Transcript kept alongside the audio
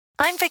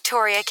I'm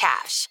Victoria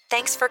Cash.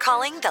 Thanks for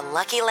calling the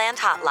Lucky Land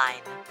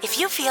Hotline. If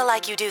you feel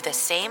like you do the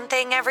same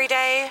thing every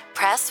day,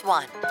 press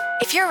 1.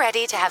 If you're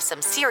ready to have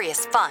some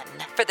serious fun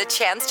for the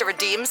chance to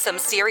redeem some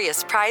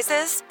serious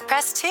prizes,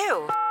 press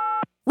 2.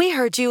 We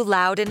heard you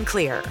loud and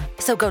clear.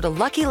 So go to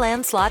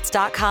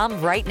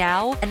LuckyLandSlots.com right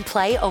now and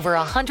play over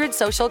 100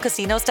 social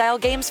casino-style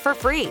games for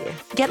free.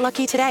 Get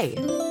lucky today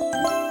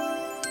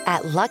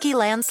at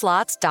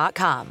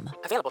LuckyLandSlots.com.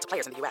 Available to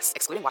players in the U.S.,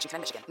 excluding Washington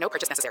and Michigan. No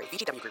purchase necessary.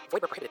 VGW Group.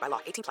 Void where prohibited by law.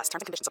 18+. Terms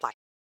and conditions apply.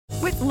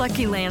 With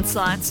Lucky Land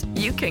Slots,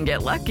 you can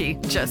get lucky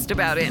just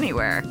about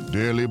anywhere.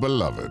 Dearly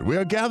beloved, we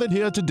are gathered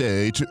here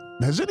today to...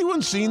 Has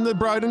anyone seen the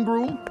bride and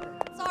groom?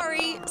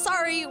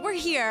 Sorry, we're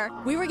here.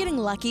 We were getting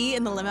lucky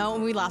in the limo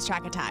and we lost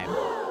track of time.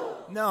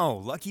 No,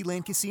 Lucky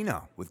Land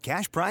Casino, with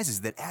cash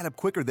prizes that add up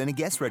quicker than a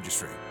guest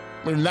registry.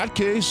 In that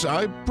case,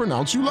 I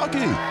pronounce you lucky.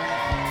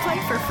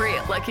 Play for free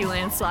at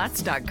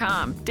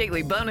LuckyLandSlots.com.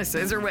 Daily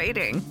bonuses are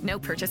waiting. No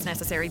purchase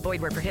necessary.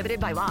 Void where prohibited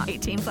by law.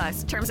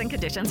 18+. Terms and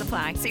conditions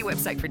apply. See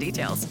website for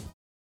details.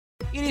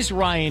 It is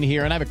Ryan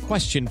here, and I have a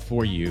question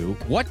for you.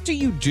 What do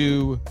you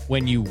do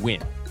when you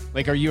win?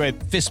 Like, are you a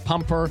fist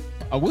pumper,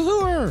 a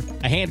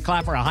woohooer, a hand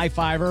clapper, a high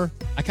fiver?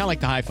 I kind of like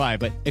the high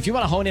five, but if you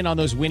want to hone in on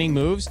those winning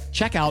moves,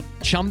 check out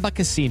Chumba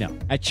Casino.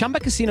 At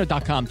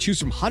ChumbaCasino.com, choose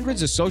from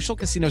hundreds of social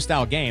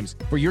casino-style games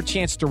for your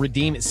chance to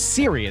redeem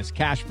serious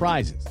cash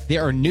prizes.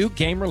 There are new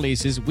game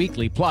releases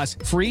weekly, plus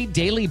free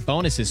daily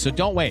bonuses. So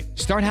don't wait.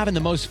 Start having the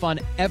most fun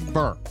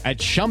ever at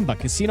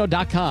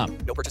ChumbaCasino.com.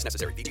 No purchase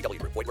necessary. VGW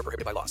Group. Void where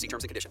prohibited by law. See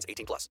terms and conditions.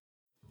 18+.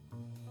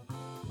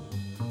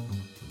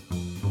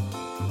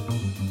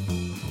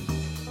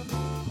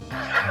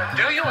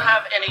 Do you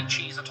have any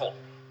cheese at all?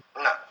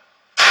 No.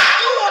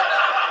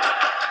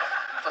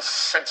 A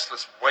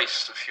senseless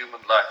waste of human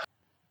life.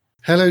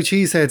 Hello,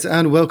 Cheeseheads,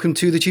 and welcome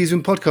to the Cheese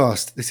Room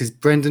Podcast. This is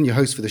Brendan, your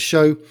host for the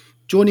show.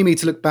 Joining me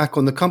to look back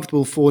on the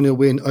comfortable 4-0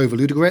 win over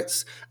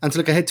Ludogorets and to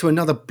look ahead to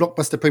another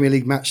blockbuster Premier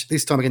League match,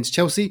 this time against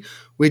Chelsea,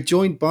 we're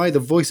joined by the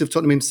voice of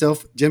Tottenham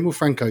himself, General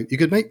Franco. You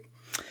good, mate?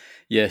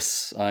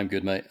 Yes, I'm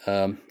good, mate.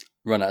 Run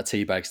out of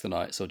tea bags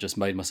tonight, so I just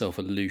made myself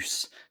a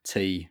loose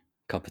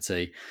cup of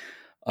tea.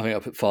 I think I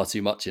put far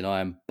too much in. I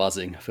am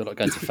buzzing. I feel like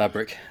going to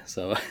Fabric.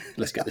 So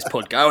let's get this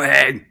pod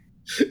going.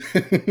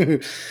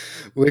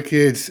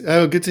 Wicked.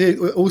 Oh, good to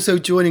hear. Also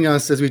joining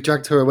us as we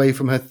dragged her away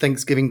from her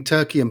Thanksgiving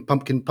turkey and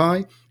pumpkin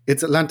pie,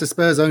 it's Atlanta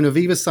Spurs owner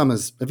Aviva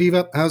Summers.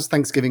 Aviva, how's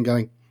Thanksgiving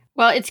going?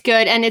 Well, it's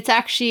good. And it's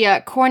actually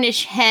a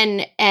Cornish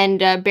hen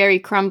and berry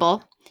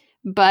crumble.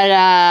 But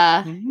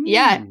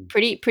yeah,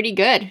 pretty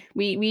good.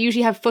 We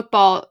usually have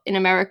football in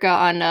America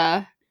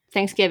on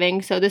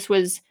Thanksgiving. So this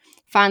was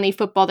finally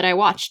football that I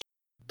watched.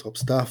 Top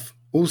stuff.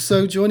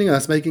 Also joining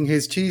us, making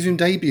his Cheese Room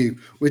debut,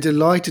 we're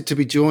delighted to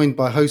be joined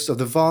by host of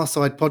the VAR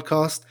Side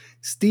podcast,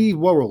 Steve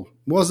Worrell.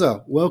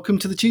 Wazza, welcome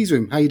to the Cheese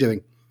Room. How are you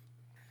doing?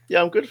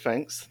 Yeah, I'm good,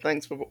 thanks.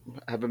 Thanks for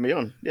having me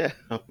on. Yeah,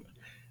 I'm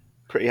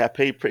pretty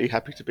happy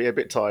to be a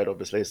bit tired,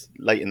 obviously. It's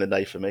late in the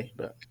day for me,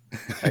 but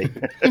hey,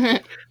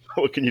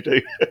 what can you do?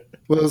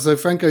 Well, so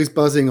Franco's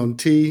buzzing on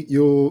tea.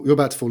 You're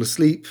about to fall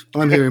asleep.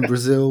 I'm here in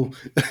Brazil.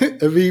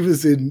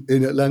 Aviva's in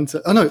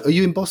Atlanta. Oh, no, are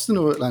you in Boston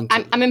or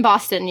Atlanta? I'm in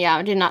Boston, yeah.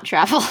 I did not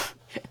travel.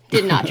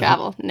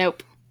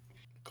 Nope.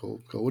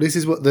 Cool. Well, this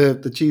is what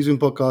the Cheese Room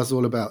podcast is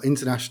all about,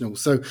 international.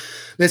 So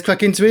let's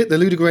crack into it. The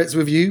Ludogorets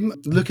review.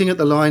 Looking at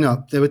the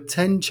lineup, there were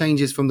 10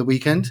 changes from the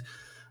weekend.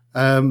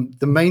 The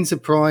main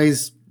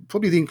surprise,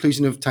 probably the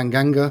inclusion of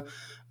Tanganga.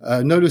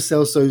 No Lo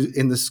Celso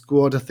in the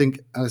squad. I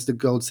think Alistair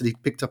Gold said he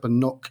picked up a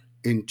knock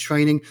in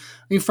training.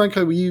 I mean,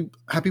 Franco, were you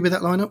happy with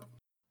that lineup?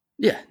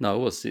 Yeah, no, it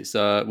was. It's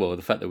well,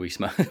 the fact that we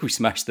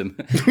smashed them.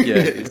 Yeah,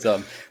 it's,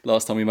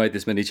 last time we made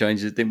this many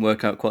changes, it didn't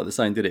work out quite the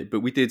same, did it? But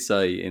we did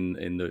say in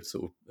the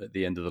sort of at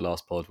the end of the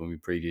last pod when we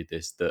previewed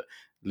this that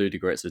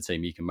Ludogorets are a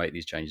team you can make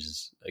these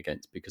changes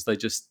against because they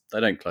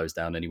don't close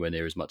down anywhere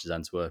near as much as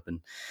Antwerp, and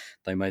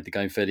they made the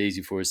game fairly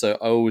easy for us. So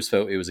I always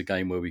felt it was a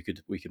game where we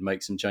could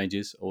make some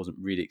changes. I wasn't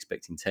really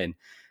expecting 10.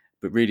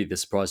 But really, the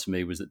surprise for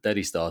me was that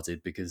Deddy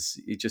started because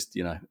he just,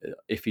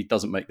 if he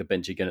doesn't make the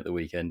bench again at the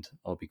weekend,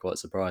 I'll be quite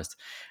surprised.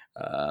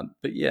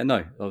 But yeah,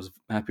 no, I was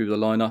happy with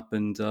the lineup,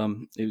 and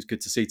it was good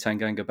to see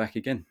Tanganga back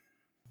again.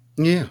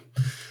 Yeah,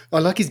 I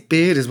like his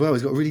beard as well.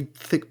 He's got a really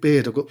thick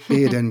beard. I've got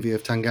beard envy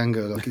of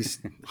Tanganga. Like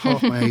he's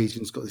half my age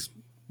and he's got this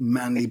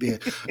manly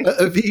beard.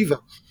 Aviva,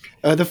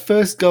 the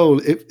first goal,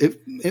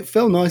 it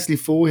fell nicely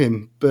for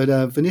him,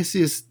 but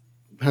Vinicius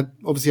had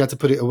to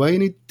put it away,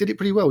 and he did it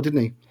pretty well, didn't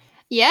he?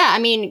 Yeah, I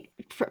mean,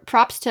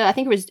 props to, I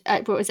think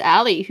it was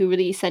Ali who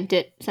really sent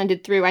it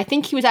through. I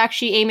think he was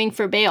actually aiming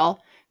for Bale,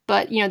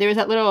 but there was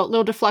that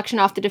little deflection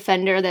off the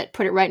defender that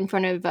put it right in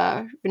front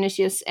of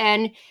Vinicius.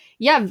 And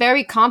yeah,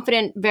 very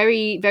confident,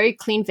 very, very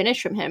clean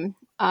finish from him.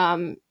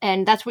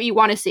 And that's what you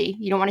want to see.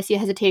 You don't want to see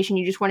hesitation.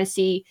 You just want to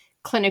see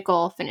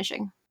clinical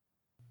finishing.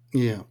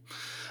 Yeah.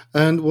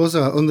 And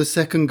on the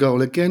second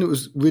goal, again, it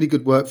was really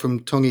good work from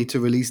Tongi to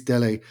release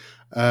Dele.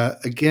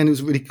 Again, it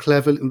was really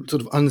clever,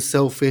 sort of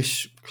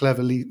unselfish,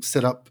 cleverly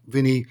set up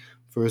Vinny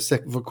for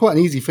quite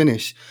an easy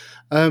finish.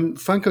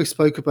 Franco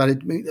spoke about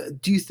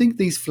it. Do you think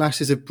these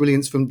flashes of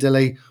brilliance from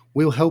Dele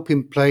will help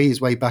him play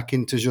his way back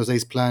into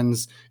Jose's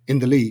plans in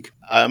the league?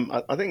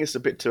 I think it's a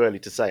bit too early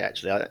to say.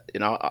 Actually,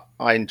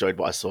 I enjoyed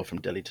what I saw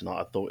from Dele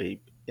tonight. I thought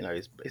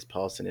his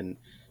passing and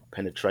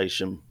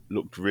penetration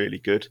looked really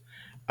good.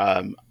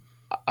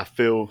 I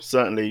feel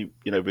certainly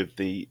with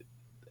the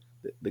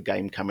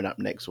game coming up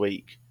next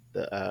week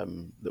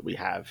that we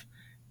have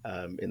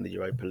in the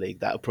Europa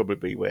League, that'll probably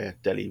be where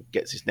Dele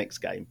gets his next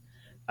game.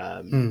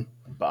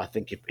 But I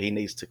think if he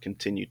needs to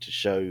continue to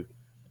show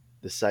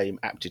the same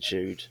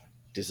aptitude,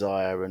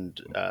 desire, and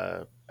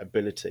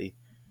ability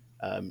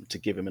to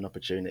give him an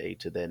opportunity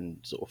to then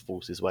sort of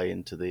force his way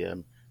into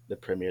the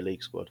Premier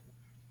League squad.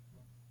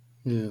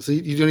 Yeah. So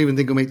you don't even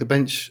think he'll make the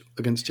bench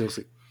against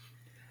Chelsea?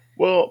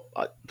 Well,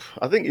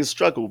 I think he'll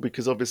struggle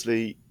because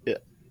obviously,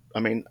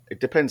 it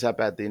depends how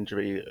bad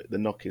the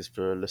knock is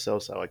for Lo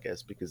Celso, I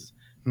guess, because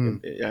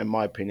in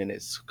my opinion,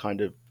 it's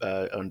kind of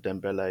on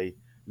Dembele,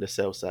 Lo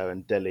Celso,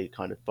 and Dele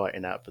kind of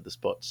fighting out for the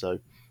spot. So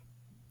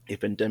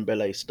if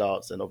Dembele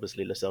starts, then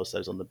obviously Lo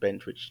Celso's on the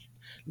bench, which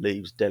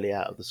leaves Dele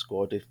out of the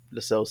squad. If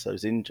Lo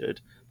Celso's injured,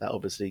 that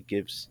obviously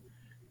gives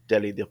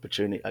Dele the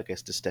opportunity, I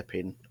guess, to step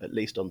in at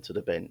least onto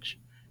the bench.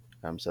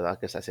 So I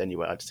guess that's the only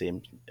way I'd see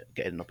him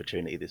getting an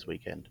opportunity this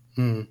weekend.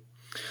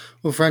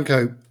 Well,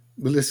 Franco,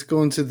 let's go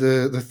on to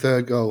the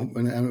third goal,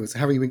 and it was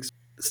Harry Winks.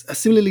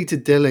 Similarly to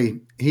Dele,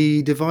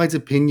 he divides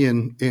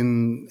opinion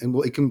in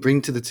what he can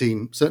bring to the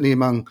team, certainly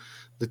among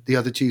the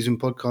other Cheeseman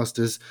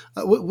podcasters.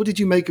 What did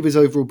you make of his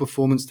overall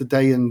performance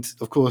today? And,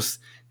 of course,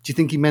 do you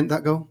think he meant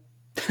that goal?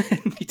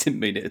 He didn't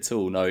mean it at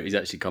all. No, he's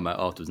actually come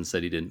out afterwards and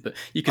said he didn't. But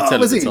you could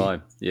tell at the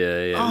time.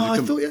 Yeah. Oh, I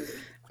thought...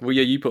 Well,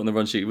 yeah, you put on the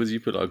run sheet, you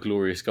put like a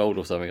glorious goal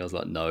or something? I was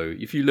like, no.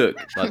 If you look,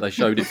 like they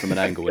showed it from an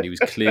angle and he was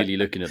clearly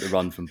looking at the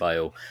run from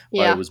Bale.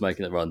 Yeah. Bale was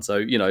making the run. So,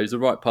 it was the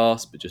right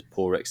pass, but just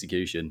poor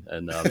execution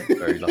and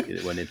very lucky that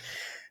it went in.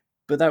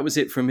 But that was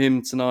it from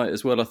him tonight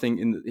as well. I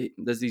think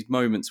there's these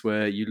moments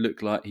where he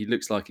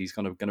looks like he's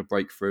kind of going to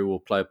break through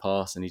or play a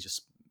pass and he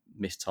just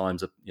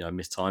mistimes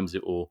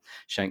it or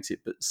shanks it.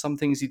 But some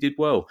things he did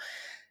well.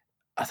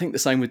 I think the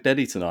same with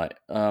Dele tonight.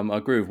 I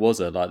agree with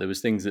Wazza. Like there was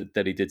things that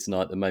Dele did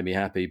tonight that made me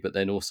happy, but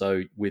then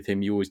also with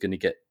him, you're always going to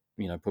get,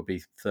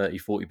 probably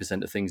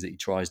 30-40% of things that he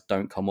tries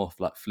don't come off,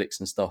 like flicks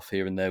and stuff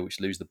here and there, which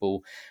lose the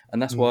ball.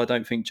 And that's why I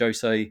don't think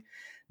Jose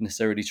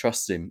necessarily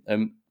trusts him.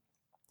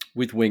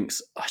 With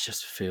Winks, I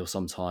just feel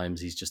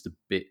sometimes he's just a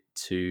bit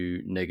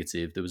too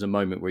negative. There was a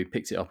moment where he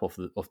picked it up off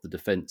the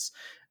defence,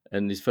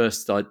 and his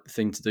first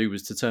thing to do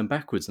was to turn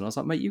backwards. And I was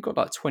like, mate, you've got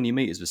like 20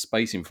 metres of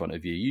space in front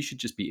of you. You should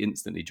just be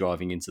instantly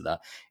driving into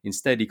that.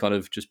 Instead, he kind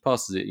of just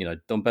passes it.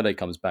 Dombele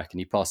comes back and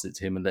he passes it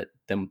to him and let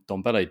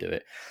Dombele do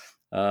it.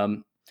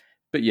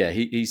 But yeah,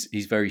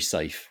 he's very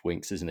safe,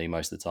 Winks, isn't he,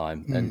 most of the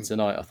time? And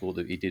tonight I thought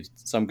that he did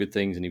some good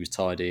things and he was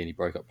tidy and he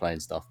broke up playing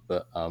stuff.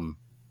 But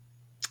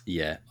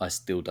yeah, I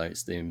still don't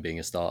see him being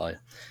a starter.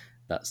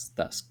 That's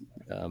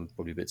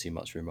probably a bit too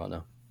much for him right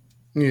now.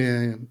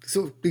 Yeah.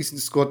 Sort of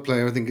decent squad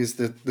player, I think, is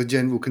the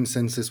general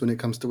consensus when it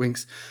comes to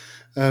Winks.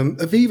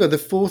 Aviva, the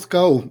fourth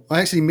goal, I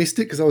actually missed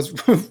it because I was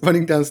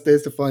running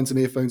downstairs to find some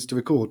earphones to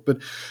record.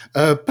 But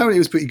apparently it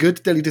was pretty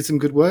good. Dele did some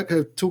good work.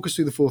 Talk us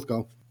through the fourth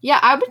goal. Yeah,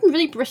 I've been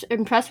really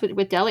impressed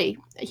with Dele.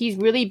 He's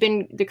really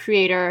been the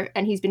creator,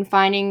 and he's been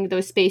finding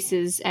those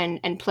spaces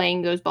and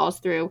playing those balls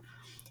through.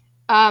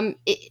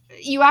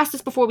 You asked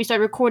us before we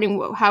started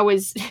recording how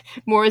was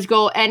Mora's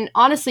goal, and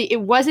honestly,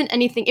 it wasn't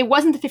anything. It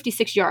wasn't the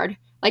 56-yard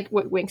like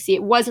what Winksy.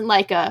 It wasn't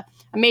like a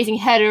amazing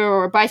header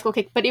or a bicycle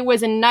kick, but it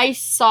was a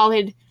nice,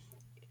 solid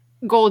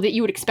goal that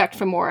you would expect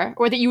from Mora,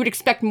 or that you would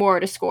expect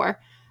Mora to score.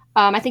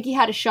 I think he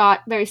had a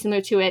shot very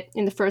similar to it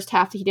in the first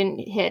half that he didn't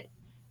hit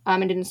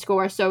and didn't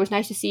score. So it was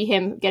nice to see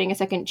him getting a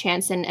second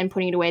chance and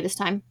putting it away this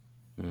time.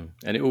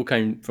 And it all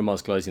came from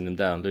us closing them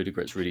down.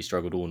 Ludogorets really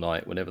struggled all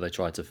night. Whenever they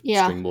tried to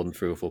string more than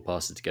 3 or 4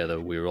 passes together,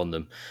 we were on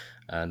them.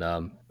 And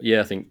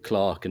I think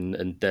Clark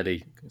and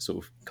Dele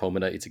sort of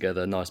culminated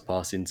together. Nice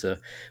pass into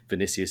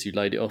Vinicius, who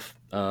laid it off.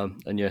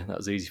 And that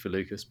was easy for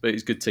Lucas. But it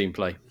was good team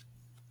play.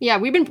 Yeah,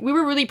 we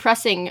were really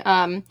pressing,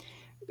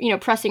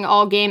 pressing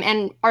all game,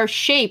 and our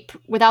shape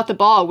without the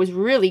ball was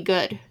really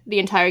good the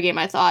entire game,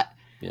 I thought.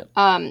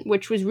 Yeah.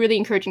 Which was really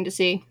encouraging to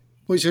see.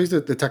 Well, it shows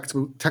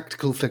the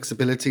tactical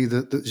flexibility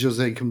that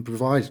Jose can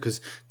provide,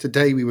 because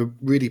today we were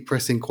really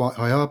pressing quite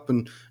high up,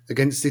 and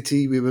against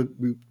City we were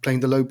playing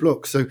the low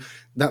block. So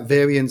that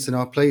variance in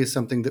our play is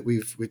something that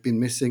we've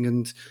been missing,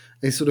 and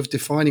is sort of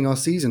defining our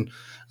season.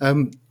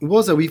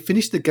 We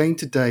finished the game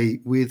today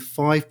with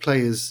 5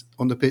 players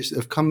on the pitch that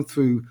have come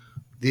through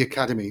the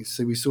academy.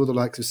 So we saw the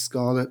likes of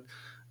Scarlett,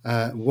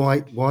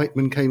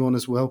 Whiteman came on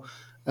as well.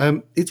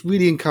 It's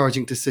really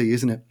encouraging to see,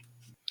 isn't it?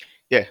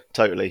 Yeah,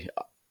 totally.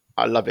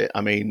 I love it.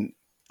 I mean,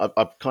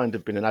 I've kind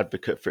of been an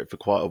advocate for it for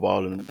quite a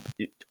while, and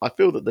I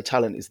feel that the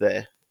talent is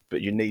there,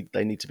 but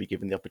they need to be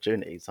given the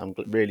opportunities. I'm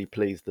really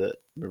pleased that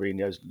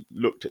Mourinho's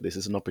looked at this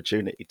as an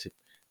opportunity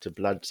to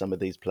blood some of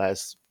these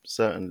players.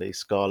 Certainly,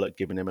 Scarlett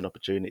giving him an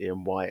opportunity,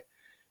 and White,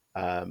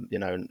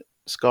 and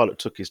Scarlett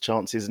took his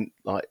chances and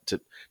like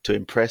to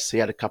impress. He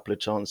had a couple of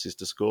chances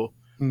to score,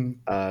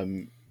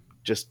 Mm.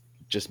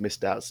 just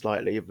missed out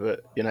slightly.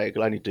 But it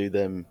will only do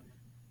them,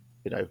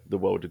 the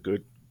world of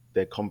good.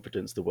 Their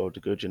confidence, the world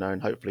of good,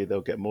 and hopefully they'll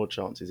get more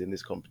chances in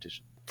this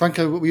competition.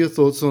 Franco, what were your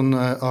thoughts on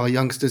our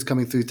youngsters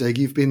coming through today?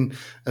 You've been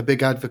a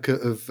big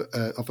advocate of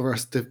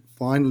us to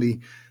finally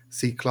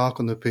see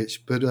Clark on the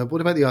pitch, but what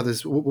about the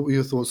others? What were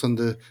your thoughts on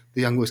the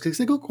young boys? Because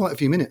they got quite a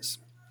few minutes.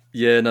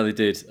 Yeah, no, they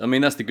did. I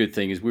mean, that's the good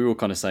thing is we were all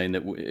kind of saying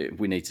that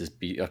we need to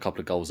be a couple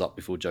of goals up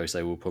before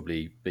Jose will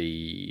probably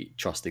be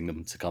trusting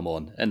them to come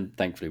on, and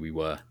thankfully we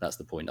were. That's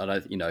the point. I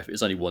don't, if it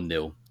was only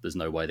 1-0, there's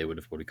no way they would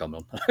have probably come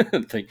on.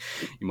 I think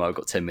you might have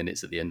got 10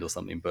 minutes at the end or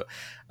something. But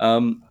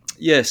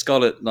yeah,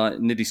 Scarlett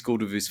nearly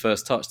scored with his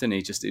first touch, didn't he?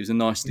 It was a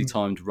nicely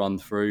timed run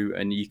through,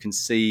 and you can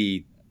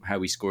see how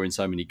he's scoring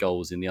so many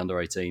goals in the under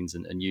 18s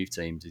and youth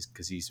teams is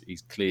because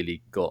he's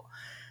clearly got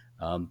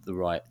the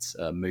right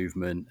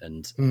movement,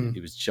 and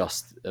it was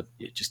just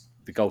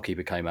the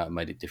goalkeeper came out and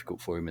made it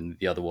difficult for him. And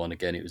the other one,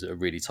 again, it was at a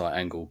really tight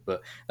angle,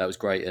 but that was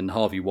great. And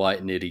Harvey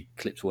White nearly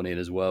clipped one in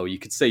as well. You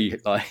could see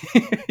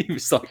he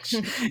was like,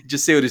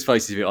 just sealed his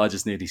face. I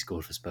just nearly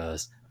scored for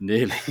Spurs,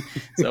 nearly.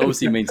 So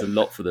obviously it means a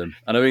lot for them.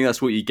 And I think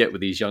that's what you get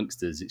with these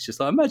youngsters. It's just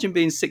like, imagine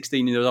being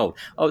 16 years old.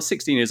 I was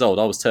 16 years old.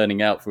 I was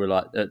turning out for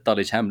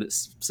Dulwich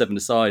Hamlet's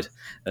 7-a-side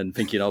and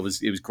thinking it was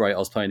great. I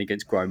was playing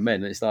against grown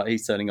men. And it's like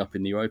he's turning up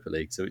in the Europa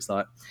League. So it's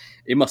like,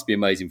 it must be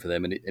amazing for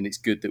them. And it's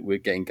good that we're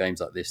getting games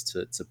like this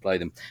to play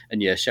them.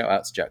 And yeah, shout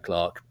out to Jack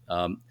Clark.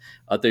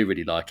 I do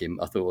really like him.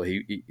 I thought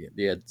he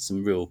had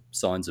some real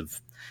signs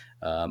of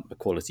a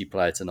quality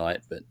player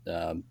tonight, but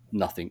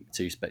nothing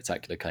too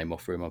spectacular came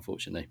off for him,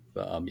 unfortunately.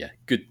 But yeah,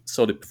 good,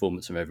 solid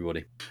performance from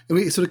everybody. And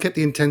it sort of kept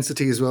the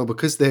intensity as well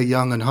because they're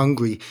young and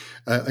hungry.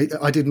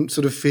 I didn't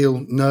sort of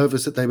feel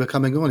nervous that they were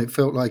coming on. It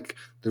felt like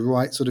the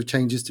right sort of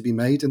changes to be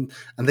made, and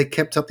they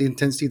kept up the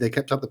intensity. They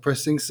kept up the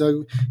pressing.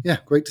 So yeah,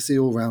 great to see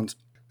all round.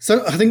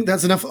 So I think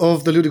that's enough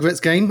of the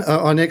Ludogorets game.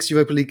 Our next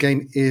Europa League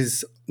game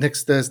is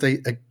next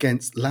Thursday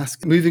against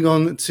Lask. Moving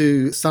on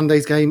to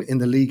Sunday's game in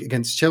the league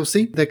against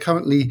Chelsea. They're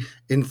currently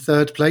in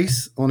third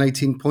place on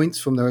 18 points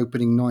from their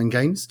opening 9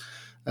 games,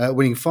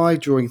 winning 5,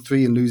 drawing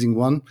 3 and losing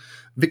 1.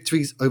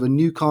 Victories over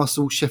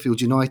Newcastle, Sheffield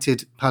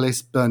United,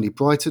 Palace, Burnley,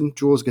 Brighton.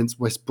 Draws against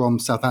West Brom,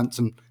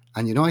 Southampton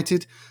and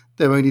United.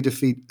 Their only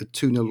defeat, a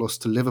 2-0 loss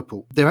to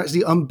Liverpool. They're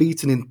actually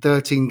unbeaten in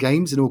 13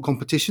 games in all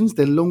competitions,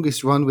 their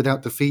longest run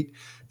without defeat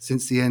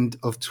since the end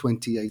of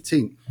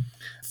 2018.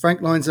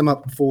 Frank lines them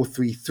up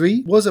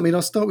 4-3-3.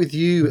 I'll start with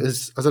you,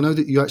 as I know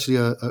that you're actually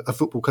a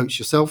football coach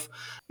yourself.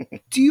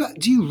 Do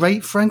you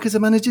rate Frank as a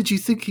manager? Do you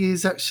think he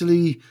is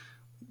actually...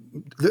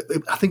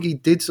 I think he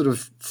did sort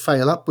of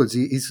fail upwards.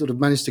 He sort of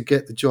managed to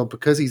get the job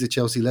because he's a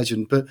Chelsea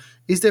legend. But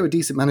is there a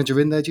decent manager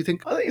in there, do you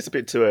think? I think it's a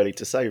bit too early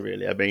to say,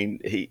 really. I mean,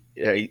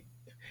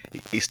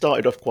 he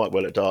started off quite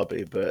well at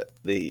Derby, but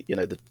the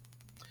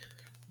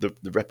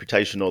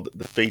reputation or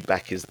the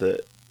feedback is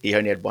that he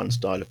only had one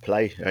style of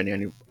play,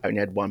 only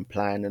had one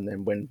plan, and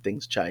then when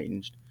things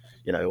changed,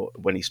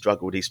 when he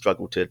struggled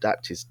to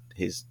adapt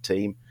his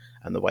team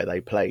and the way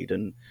they played.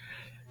 And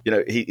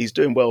he's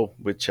doing well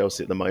with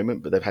Chelsea at the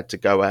moment, but they've had to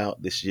go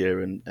out this year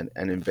and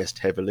invest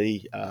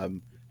heavily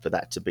for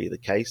that to be the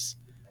case.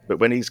 But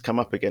when he's come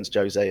up against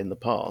Jose in the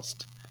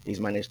past, he's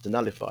managed to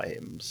nullify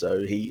him.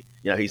 So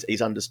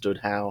he's understood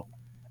how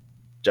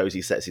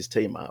Jose sets his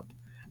team up,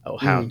 or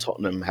how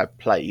Tottenham have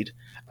played,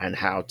 and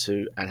how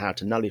to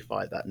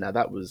nullify that. Now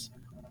that was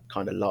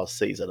kind of last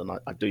season, and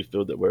I do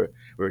feel that we're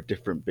a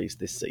different beast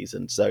this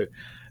season. So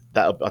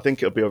that I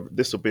think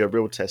this will be a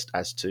real test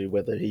as to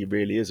whether he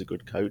really is a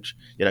good coach.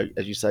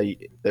 As you say,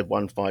 they've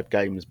won 5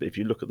 games, but if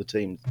you look at the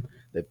teams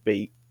they've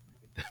beat,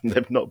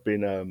 they've not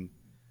been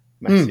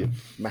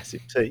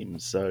massive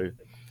teams. So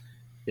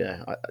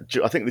yeah,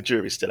 I think the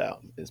jury's still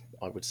out,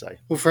 I would say.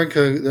 Well,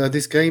 Franco,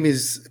 this game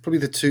is probably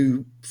the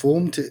 2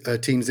 formed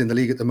teams in the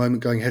league at the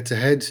moment going head to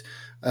head.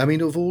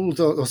 Of all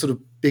the sort of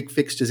big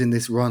fixtures in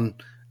this run,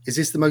 is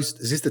this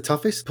the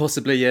toughest?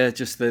 Possibly, yeah.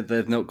 Just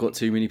they've not got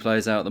too many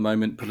players out at the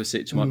moment.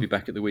 Pulisic might be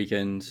back at the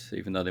weekend,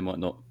 even though they might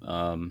not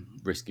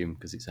risk him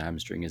because it's a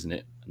hamstring, isn't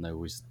it? And they're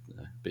always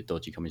a bit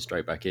dodgy coming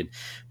straight back in.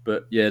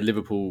 But yeah,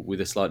 Liverpool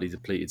with a slightly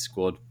depleted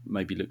squad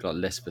maybe look like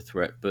less of a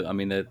threat. But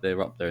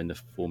they're up there in the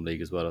form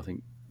league as well. I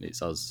think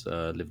it's us,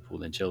 Liverpool,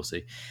 then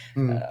Chelsea.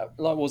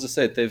 Like what I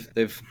said,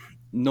 they've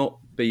not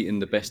beaten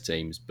the best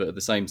teams, but at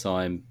the same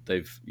time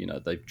they've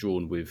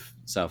drawn with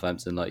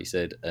Southampton, like you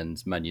said,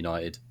 and Man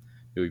United,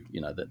 who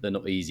they're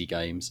not easy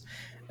games.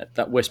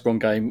 That West Brom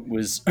game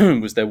was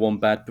their one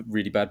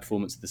really bad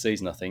performance of the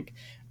season, I think.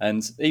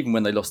 And even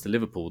when they lost to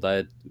Liverpool,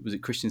 was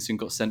it Christensen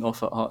got sent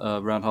off at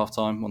around half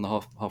time on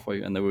the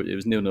halfway, and it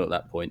was 0-0 at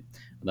that point,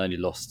 and they only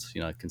lost,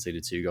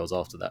 conceded 2 goals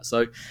after that.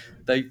 So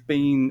they've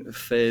been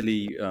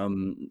fairly,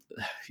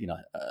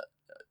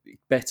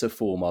 better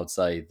form, I'd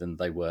say, than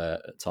they were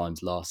at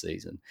times last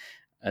season.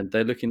 And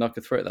they're looking like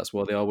a threat. That's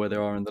why they are where they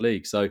are in the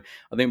league. So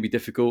I think it'll be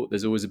difficult.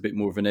 There's always a bit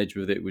more of an edge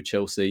with it with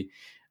Chelsea.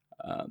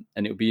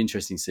 And it'll be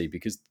interesting to see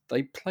because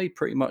they play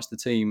pretty much the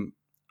team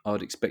I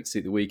would expect to see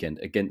at the weekend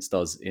against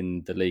us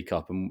in the League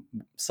Cup. And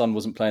Son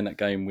wasn't playing that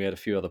game. We had a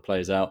few other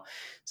players out.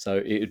 So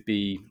it would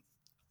be,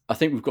 I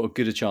think we've got as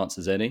good a chance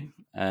as any.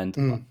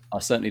 And I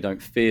certainly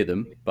don't fear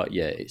them. But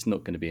yeah, it's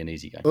not going to be an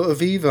easy game. Well,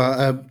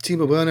 Aviva,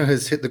 Timo Werner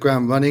has hit the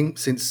ground running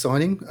since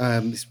signing.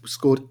 He's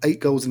scored 8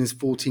 goals in his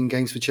 14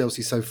 games for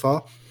Chelsea so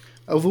far.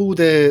 Of all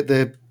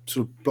their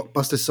sort of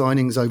blockbuster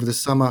signings over the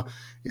summer,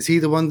 is he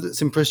the one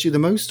that's impressed you the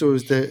most, or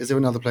is there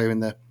another player in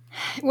there?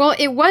 Well,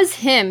 it was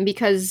him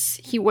because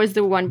he was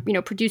the one,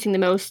 producing the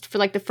most for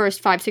like the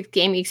first 5-6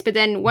 game weeks. But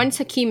then once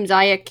Hakim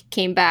Ziyech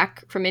came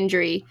back from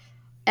injury,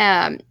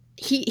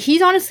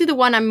 he's honestly the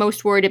one I'm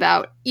most worried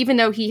about, even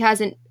though he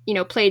hasn't,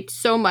 played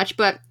so much.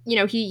 But,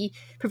 he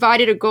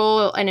provided a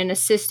goal and an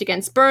assist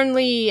against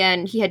Burnley,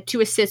 and he had 2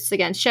 assists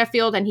against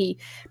Sheffield, and he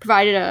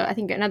provided, I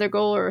think, another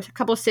goal or a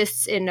couple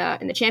assists in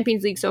the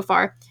Champions League so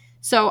far.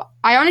 So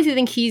I honestly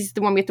think he's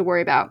the one we have to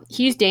worry about.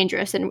 He's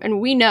dangerous.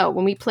 And we know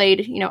when we played,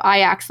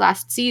 Ajax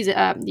last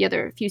season, the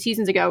other few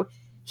seasons ago,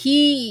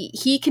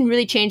 he can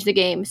really change the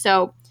game.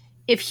 So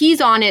if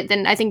he's on it,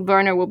 then I think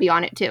Werner will be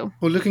on it too.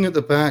 Well, looking at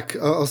the back,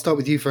 I'll start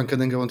with you, Frank, and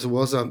then go on to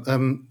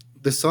Waza.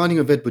 The signing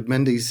of Edward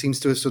Mendy seems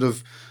to have sort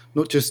of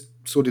not just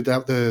sorted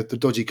out the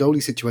dodgy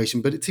goalie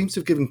situation, but it seems to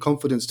have given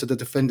confidence to the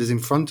defenders in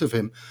front of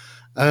him.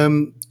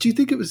 Do you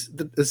think it was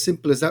as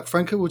simple as that,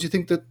 Franco, or do you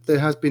think that there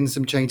has been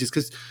some changes?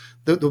 Because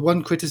the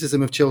one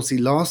criticism of Chelsea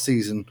last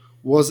season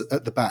was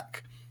at the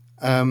back.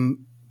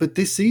 But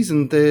this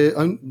season,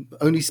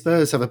 only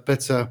Spurs have a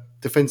better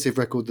defensive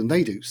record than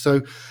they do.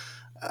 So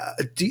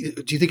do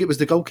you think it was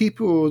the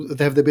goalkeeper, or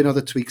have there been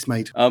other tweaks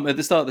made? At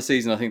the start of the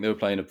season, I think they were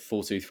playing a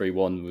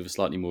 4-2-3-1 with a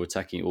slightly more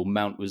attacking, or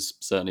Mount was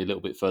certainly a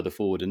little bit further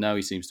forward, and now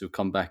he seems to have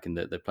come back and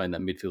they're playing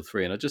that midfield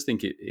 3, and I just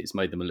think it's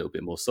made them a little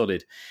bit more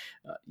solid.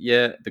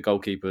 The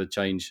goalkeeper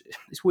change,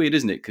 it's weird,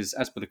 isn't it? Because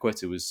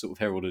Azpilicueta was sort of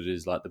heralded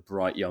as like the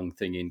bright young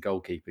thing in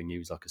goalkeeping. He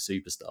was like a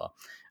superstar,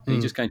 and he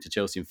just came to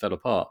Chelsea and fell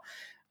apart.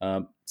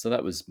 So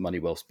that was money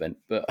well spent.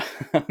 But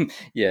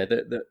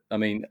I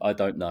mean, I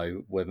don't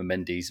know whether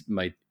Mendy's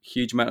made a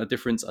huge amount of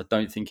difference. I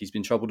don't think he's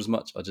been troubled as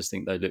much. I just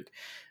think they look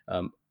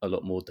a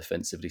lot more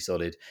defensively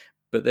solid.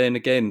 But then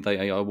again,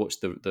 I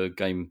watched the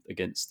game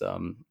against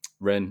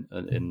Rennes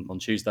on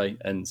Tuesday,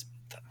 and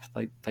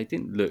they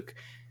didn't look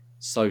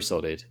so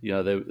solid.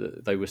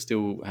 They were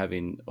still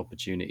having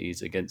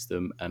opportunities against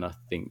them, and I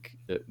think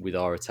that with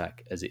our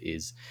attack as it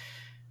is,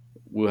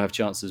 we'll have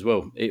chances as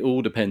well. It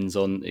all depends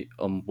on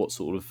what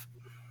sort of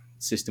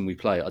system we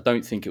play. I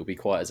don't think it'll be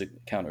quite as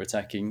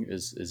counter-attacking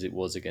as it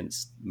was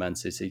against Man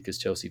City, because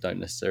Chelsea don't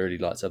necessarily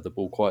like to have the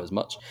ball quite as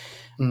much.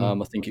 I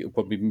think it'll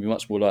probably be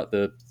much more like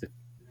the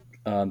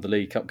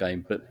League Cup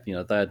game, but they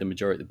had the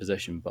majority of the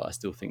possession, but I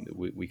still think that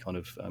we kind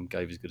of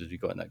gave as good as we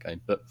got in that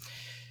game. But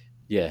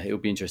yeah, it'll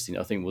be interesting.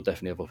 I think we'll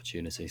definitely have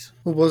opportunities.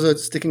 Well,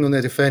 was sticking on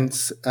their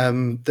defence,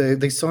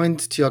 they signed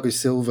Thiago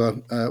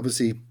Silva,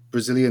 obviously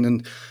Brazilian,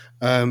 and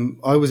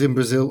I was in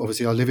Brazil.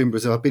 Obviously, I live in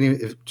Brazil. I've been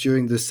in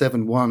during the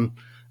 7-1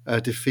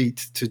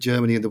 defeat to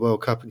Germany in the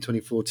World Cup in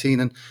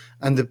 2014,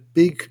 and the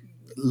big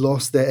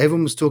loss there.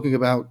 Everyone was talking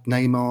about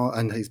Neymar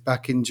and his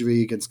back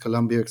injury against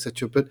Colombia,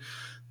 etc. But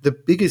the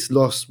biggest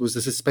loss was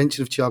the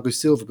suspension of Thiago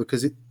Silva,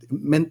 because it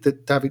meant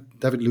that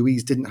David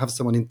Luiz didn't have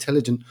someone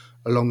intelligent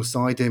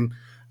alongside him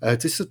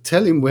to sort of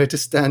tell him where to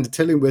stand,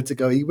 tell him where to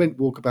go. He went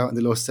walkabout and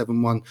they lost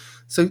 7-1.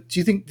 So do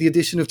you think the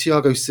addition of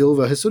Thiago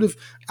Silva has sort of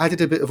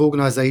added a bit of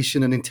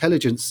organisation and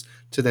intelligence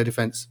to their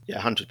defence? Yeah,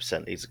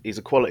 100%. He's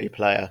a quality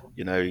player.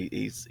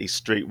 He's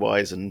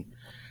streetwise, and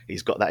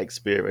he's got that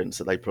experience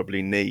that they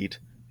probably need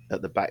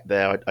at the back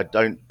there. I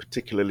don't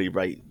particularly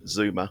rate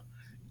Zuma.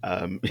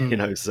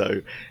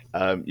 So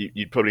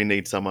you'd probably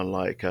need someone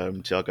like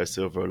Thiago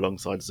Silva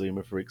alongside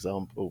Zuma, for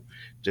example,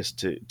 just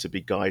to be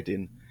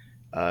guiding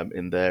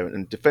in there.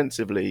 And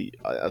defensively,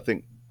 I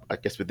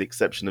guess with the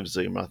exception of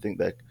Zuma, I think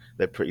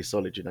they're pretty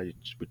solid.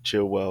 With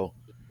Chilwell,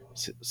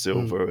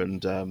 Silva,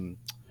 and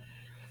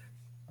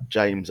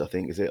James, I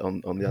think, is it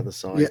on the other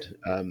side?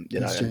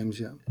 Yeah, James.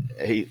 Yeah,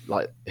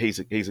 he's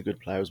a good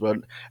player as well.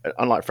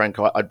 Unlike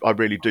Franco, I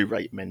really do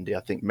rate Mendy.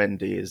 I think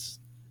Mendy has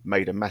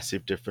made a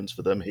massive difference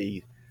for them.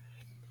 He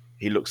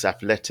looks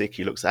athletic,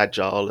 he looks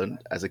agile, and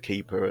as a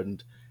keeper,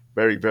 and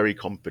very, very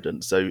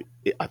confident. So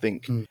I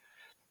think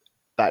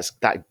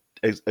that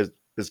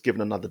has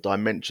given another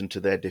dimension to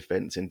their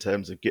defence in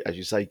terms of, as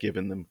you say,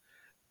 giving them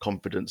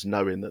confidence,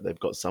 knowing that they've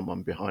got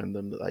someone behind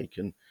them that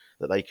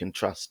they can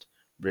trust,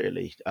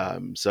 really.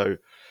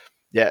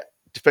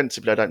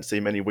 Defensively, I don't see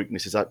many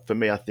weaknesses. For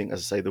me, I think, as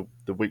I say,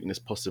 the weakness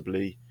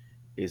possibly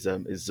is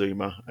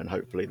Zuma, and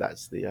hopefully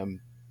that's the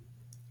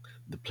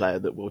player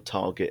that will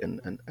target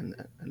and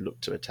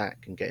look to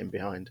attack and get him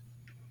behind.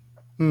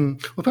 Well,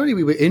 apparently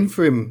we were in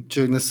for him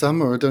during the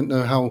summer. I don't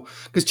know how,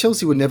 because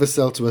Chelsea would never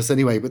sell to us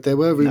anyway, but there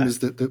were rumours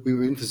that we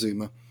were in for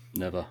Zuma.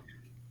 Never.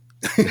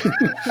 Not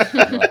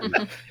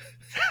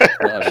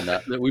having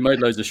that. We made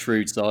loads of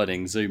shrewd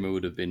signings. Zuma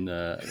would have been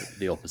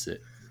the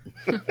opposite.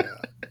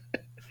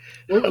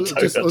 Well,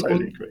 just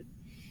totally agree.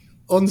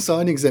 On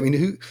signings, I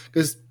mean,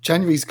 because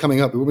January's coming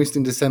up, we're almost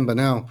in December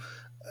now.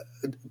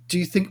 Do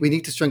you think we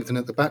need to strengthen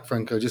at the back,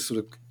 Franco? Just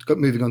sort of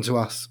moving on to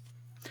us.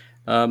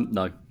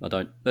 No, I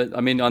don't.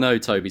 I mean, I know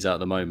Toby's out at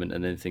the moment,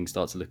 and then things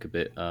start to look a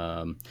bit.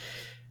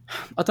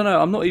 I don't know.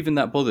 I'm not even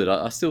that bothered.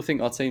 I still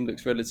think our team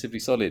looks relatively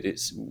solid.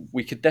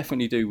 We could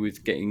definitely do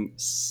with getting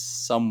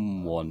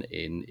someone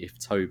in if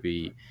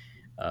Toby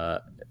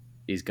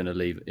is going to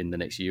leave in the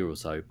next year or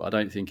so. But I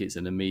don't think it's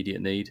an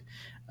immediate need,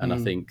 and I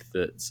think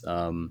that.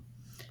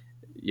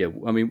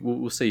 I mean,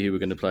 we'll see who we're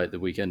going to play at the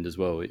weekend as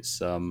well.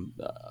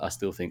 I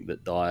still think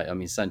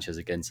that Sanchez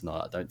again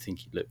tonight, I don't think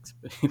he looked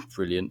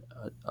brilliant.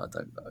 I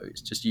don't know.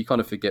 It's just, you kind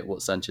of forget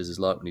what Sanchez is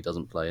like when he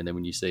doesn't play. And then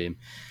when you see him,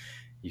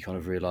 you kind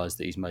of realise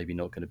that he's maybe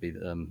not going to be,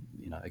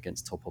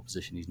 against top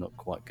opposition. He's not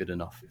quite good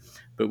enough.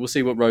 But we'll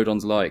see what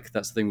Rodon's like.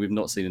 That's the thing. We've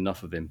not seen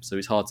enough of him. So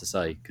it's hard to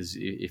say, because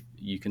if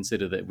you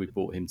consider that we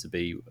brought him to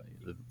be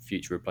the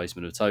future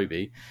replacement of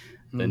Toby,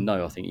 then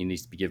no, I think he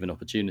needs to be given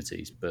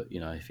opportunities. But,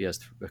 if he has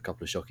a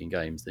couple of shocking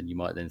games, then you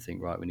might then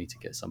think, right, we need to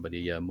get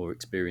somebody more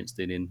experienced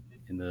in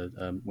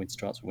the winter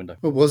transfer window.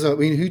 What was that? I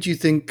mean, who do you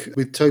think,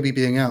 with Toby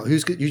being out, who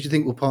do you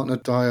think will partner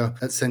Dyer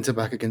at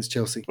centre-back against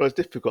Chelsea? Well, it's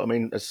difficult. I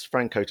mean, as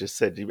Franco just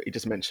said, he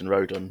just mentioned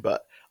Rodon,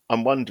 but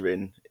I'm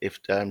wondering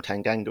if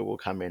Tanganga will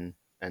come in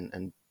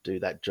and do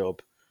that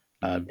job.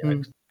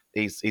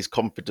 He's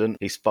confident,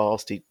 he's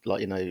fast,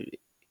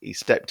 he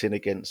stepped in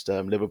against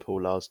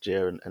Liverpool last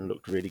year and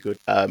looked really good.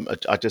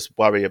 I just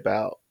worry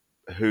about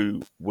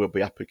who we'll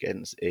be up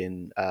against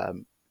in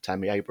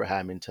Tammy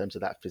Abraham in terms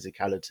of that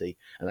physicality.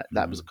 And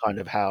that was kind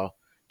of how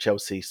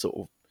Chelsea sort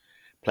of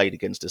played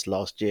against us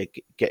last year,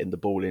 getting the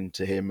ball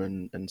into him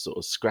and sort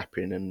of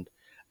scrapping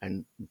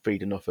and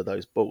feeding off of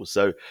those balls.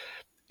 So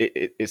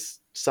it's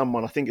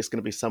someone, I think it's going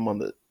to be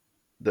someone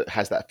that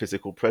has that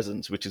physical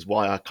presence, which is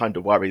why I kind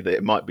of worry that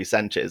it might be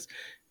Sanchez,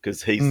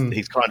 because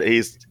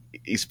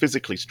he's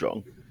physically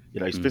strong.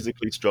 He's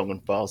physically strong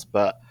and fast,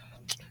 but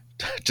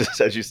just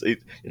as you see,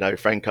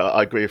 Franco,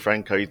 I agree with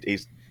Franco.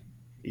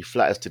 He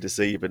flatters to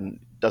deceive and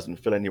doesn't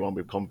fill anyone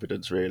with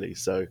confidence, really.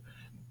 So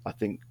I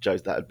think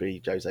that would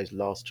be Jose's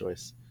last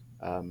choice.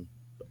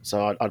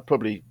 So I'd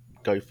probably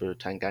go for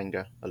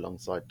Tanganga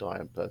alongside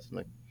Dyer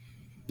personally.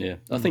 Yeah,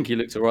 I think he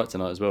looked all right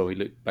tonight as well. He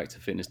looked back to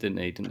fitness, didn't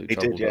he? He didn't look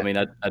troubled. Did, yeah. I mean,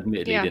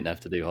 admittedly, he didn't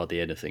have to do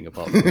hardly anything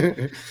apart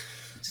from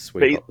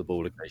sweep up the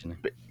ball occasionally.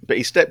 But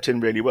he stepped in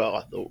really well.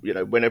 I thought,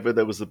 whenever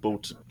there was the ball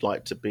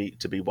to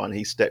be won,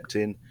 he stepped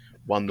in,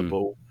 won the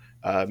ball.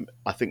 I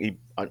think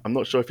I'm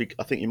not sure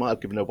I think he might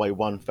have given away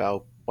one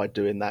foul by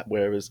doing that,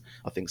 whereas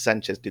I think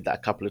Sanchez did that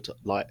a couple of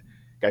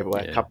gave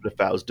away a couple of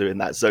fouls doing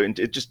that. So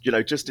it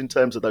just in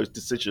terms of those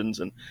decisions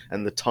and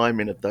the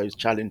timing of those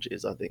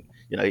challenges, I think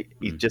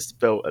he just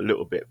felt a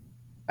little bit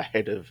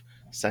ahead of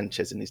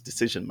Sanchez in his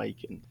decision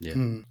making. Yeah.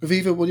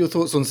 Aviva, what are your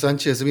thoughts on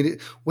Sanchez? I mean,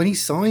 when he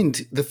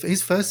signed,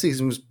 his first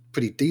season was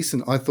pretty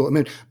decent, I thought. I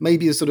mean,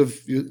 maybe you're sort of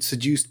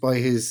seduced by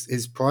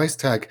his price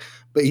tag,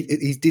 but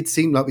he did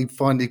seem like we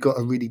finally got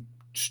a really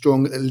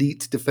strong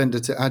elite defender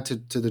to add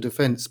to the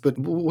defence. But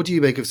what do you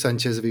make of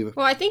Sanchez, Aviva?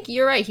 Well, I think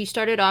you're right. He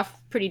started off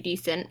pretty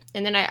decent.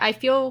 And then I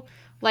feel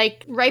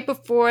like right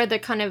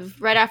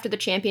after the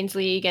Champions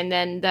League and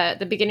then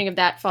the beginning of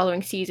that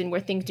following season where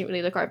things didn't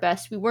really look our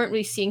best, we weren't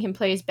really seeing him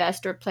play his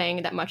best or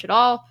playing that much at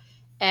all.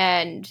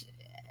 And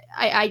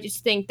I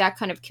just think that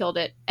kind of killed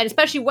it. And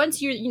especially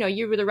once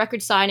you were the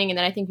record signing, and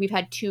then I think we've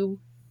had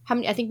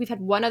I think we've had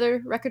one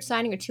other record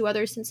signing or two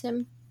others since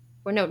him.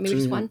 Or no, maybe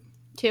just one.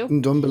 Two?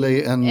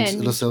 Ndombele and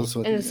Lo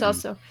Celso. And Lo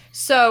Celso.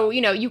 So,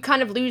 you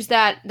kind of lose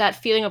that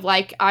feeling of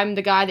like, I'm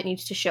the guy that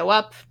needs to show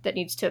up, that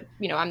needs to,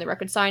 I'm the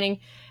record signing.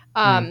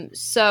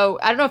 So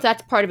I don't know if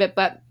that's part of it,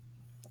 but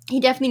he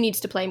definitely needs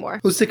to play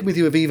more. Well, sticking with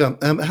you,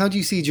 Aviva, how do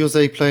you see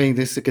Jose playing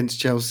this against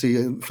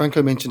Chelsea?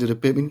 Franco mentioned it a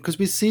bit, because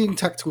we're seeing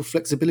tactical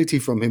flexibility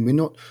from him.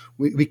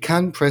 We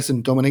can press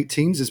and dominate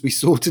teams, as we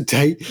saw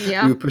today.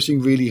 Yeah. We were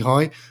pushing really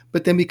high,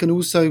 but then we can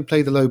also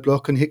play the low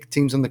block and hit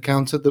teams on the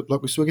counter,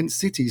 like we saw against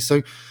City.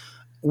 So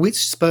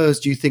which Spurs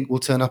do you think will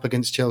turn up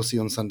against Chelsea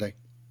on Sunday?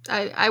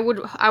 I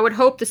would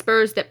hope the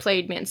Spurs that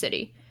played Man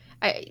City.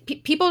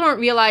 People don't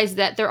realize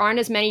that there aren't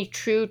as many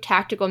true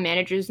tactical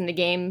managers in the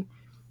game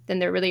than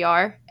there really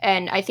are.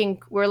 And I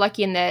think we're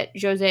lucky in that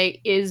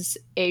Jose is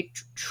a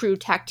true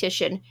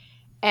tactician,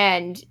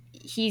 and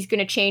he's going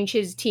to change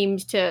his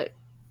teams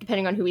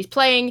depending on who he's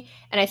playing.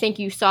 And I think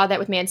you saw that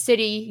with Man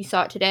City. You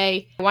saw it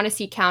today. I want to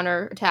see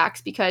counter attacks,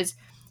 because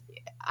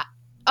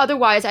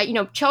otherwise,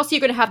 Chelsea are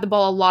going to have the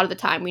ball a lot of the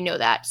time. We know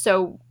that.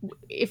 So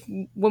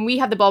when we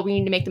have the ball, we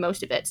need to make the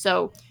most of it.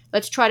 So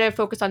let's try to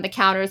focus on the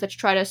counters. Let's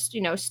try to,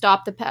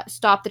 stop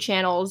the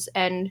channels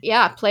and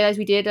play as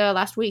we did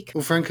last week.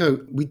 Well, Franco,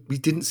 we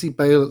didn't see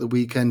Bale at the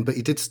weekend, but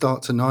he did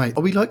start tonight.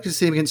 Are we likely to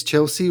see him against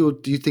Chelsea, or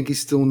do you think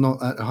he's still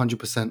not at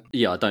 100%?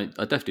 Yeah, I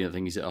definitely don't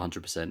think he's at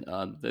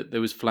 100%.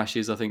 There was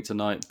flashes, I think,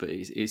 tonight, but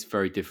it's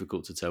very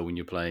difficult to tell when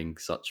you're playing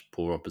such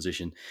poor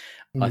opposition.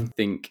 I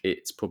think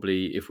it's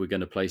probably, if we're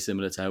going to play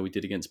similar to how we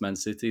did against Man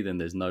City, then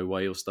there's no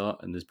way he'll start,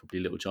 and there's probably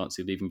little chance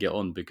he'll even get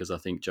on, because I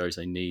think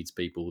Jose needs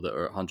people that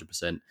are at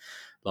 100%,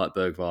 like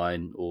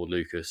Bergwijn or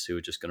Lucas, who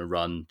are just going to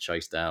run,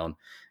 chase down,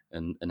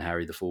 and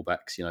harry the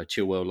fullbacks.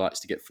 Chilwell likes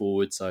to get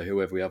forward, so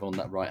whoever we have on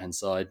that right hand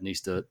side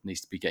needs to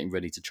be getting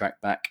ready to track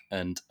back.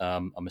 And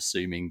I'm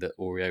assuming that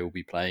Aurier will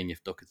be playing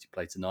if Doherty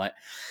play tonight.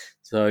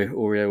 So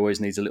Aurier always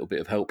needs a little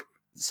bit of help.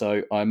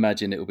 So I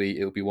imagine it'll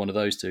be one of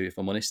those two, if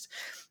I'm honest.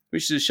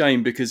 Which is a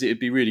shame, because it'd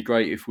be really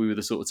great if we were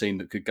the sort of team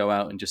that could go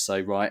out and just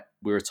say, right,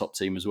 we're a top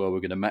team as well,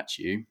 we're going to match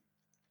you.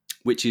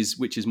 Which is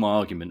my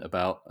argument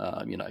about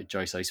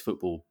Jose's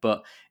football.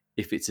 But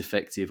if it's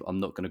effective, I'm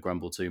not going to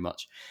grumble too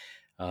much.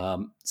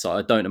 So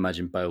I don't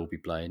imagine Bale will be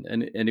playing,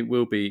 and it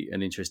will be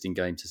an interesting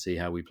game to see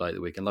how we play at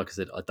the weekend. Like I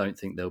said, I don't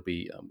think they'll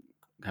be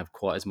have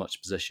quite as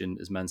much possession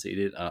as Man City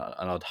did,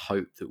 and I'd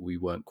hope that we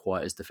weren't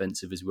quite as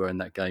defensive as we were in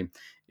that game.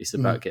 It's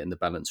about getting the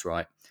balance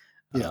right.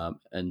 Yeah.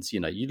 And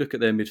you look at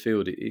their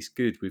midfield; it's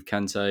good with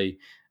Kante.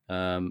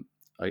 I'm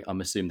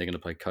assuming they're going to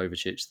play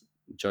Kovacic.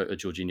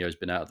 Jorginho's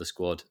been out of the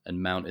squad,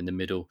 and Mount in the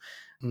middle.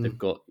 They've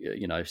got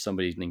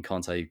somebody in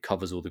Kante who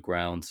covers all the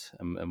ground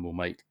and will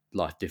make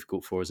life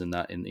difficult for us in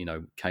that.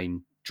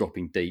 Kane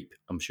dropping deep,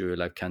 I'm sure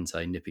he'll have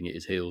Kante nipping at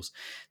his heels,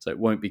 so it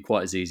won't be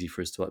quite as easy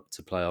for us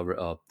to play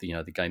our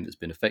the game that's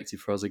been effective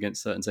for us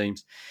against certain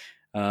teams.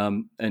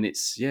 And it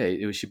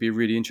should be a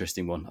really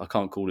interesting one. I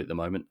can't call it at the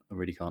moment. I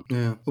really can't.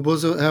 Yeah. Well,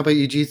 how about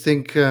you? Do you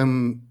think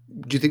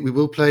we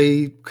will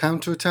play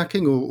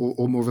counter-attacking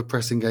or more of a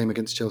pressing game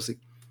against Chelsea?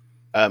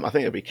 I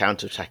think it'll be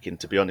counter-attacking,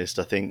 to be honest.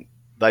 I think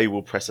they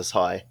will press us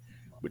high,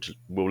 which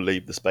will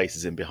leave the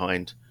spaces in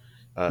behind.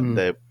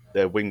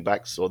 Their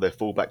wing-backs or their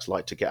full-backs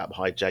like to get up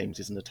high. James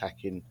is an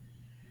attacking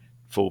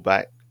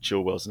full-back.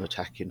 Chilwell's an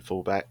attacking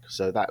full-back.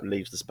 So that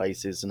leaves the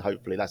spaces, and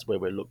hopefully that's where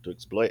we'll look to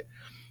exploit.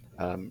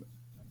 And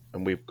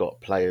we've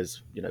got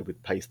players,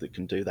 with pace that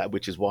can do that,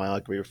 which is why I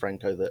agree with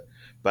Franco that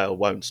Bale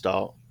won't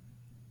start.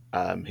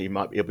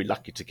 He'll be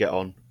lucky to get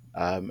on.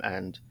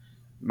 And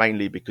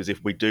mainly because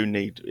if we do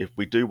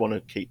want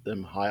to keep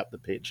them high up the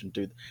pitch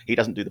and he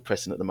doesn't do the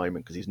pressing at the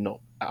moment because he's not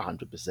at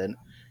 100%,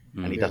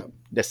 and he doesn't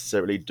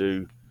necessarily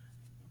do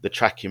the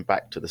tracking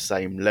back to the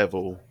same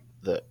level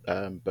that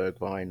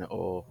Bergwijn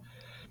or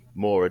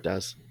Mora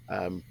does,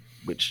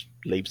 which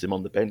leaves him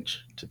on the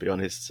bench, to be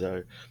honest.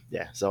 So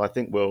I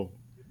think we'll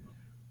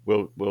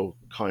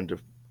kind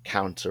of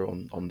counter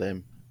on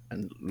them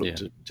and look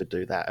to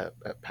do that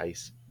at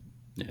pace.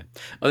 Yeah,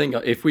 I think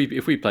if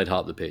we played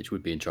half the pitch,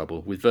 we'd be in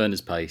trouble with Werner's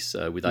pace,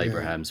 with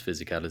Abraham's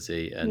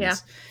physicality, and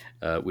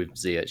with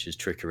Ziyech's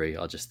trickery.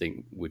 I just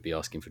think we'd be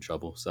asking for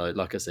trouble. So,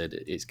 like I said,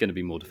 it's going to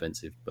be more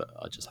defensive, but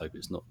I just hope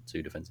it's not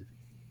too defensive.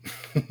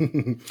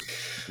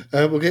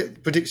 We'll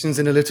get predictions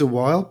in a little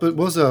while, but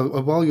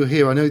while you're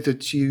here, I know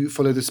that you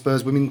follow the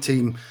Spurs women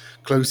team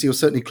closely, or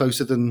certainly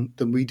closer than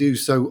we do.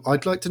 So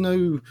I'd like to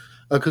know,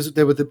 because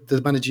there were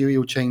the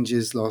managerial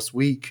changes last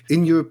week.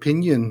 In your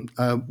opinion,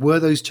 were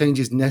those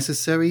changes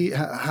necessary?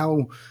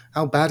 How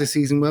bad a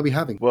season were we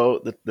having? Well,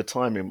 the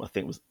timing, I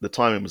think,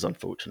 was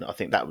unfortunate. I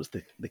think that was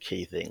the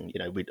key thing.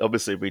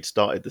 We'd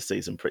started the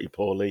season pretty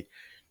poorly.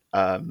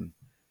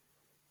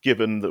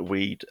 Given that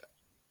we'd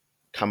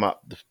come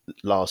up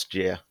last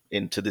year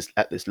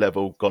at this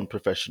level, gone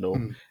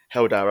professional,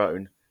 held our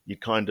own,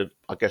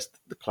 I guess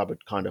the club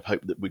had kind of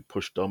hoped that we'd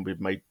pushed on. We've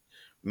made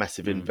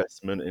massive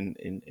investment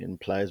in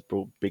players,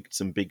 brought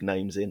some big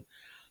names in.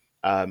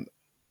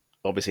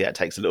 Obviously, that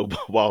takes a little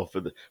while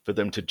for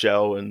them to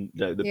gel, and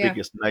the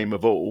biggest name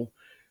of all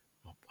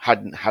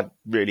hadn't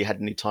really had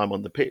any time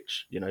on the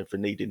pitch, for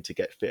needing to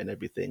get fit and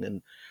everything.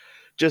 And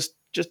just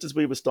as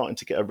we were starting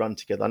to get a run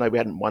together, I know we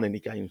hadn't won any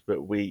games,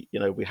 but we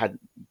had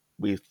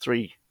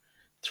three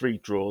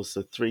draws,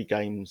 so 3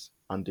 games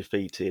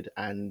undefeated,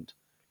 and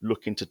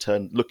looking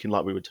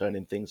like we were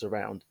turning things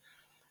around.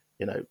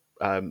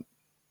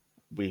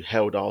 We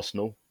held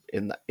Arsenal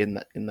in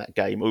that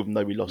game, even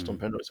though we lost on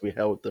penalties. We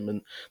held them,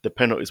 and the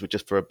penalties were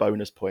just for a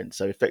bonus point.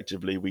 So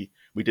effectively, we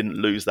didn't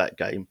lose that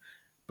game,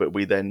 but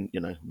we then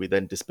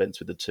dispensed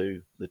with the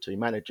two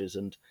managers,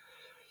 and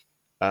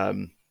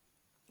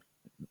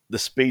the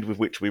speed with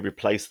which we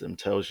replaced them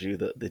tells you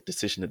that the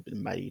decision had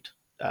been made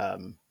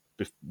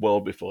well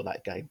before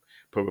that game,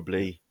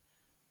 probably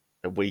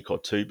a week or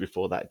 2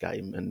 before that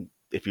game. And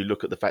if you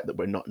look at the fact that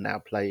we're not now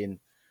playing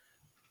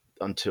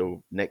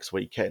until next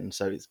weekend,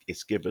 so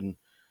it's given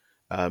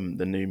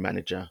the new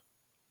manager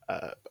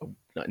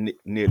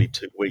nearly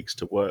 2 weeks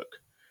to work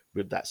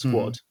with that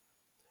squad.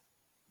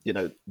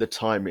 The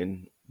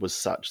timing was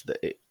such that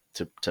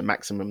to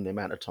maximize the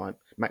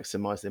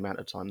amount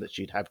of time that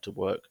she'd have to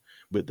work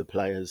with the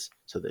players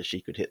so that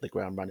she could hit the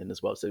ground running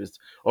as well. So it was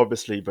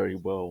obviously very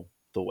well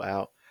thought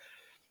out.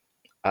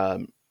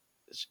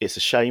 It's a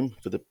shame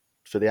for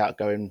the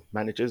outgoing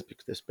managers,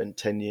 because they've spent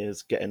 10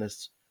 years getting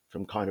us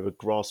from kind of a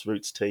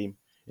grassroots team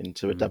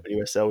into a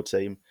WSL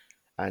team,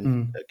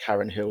 and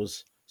Karen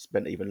Hill's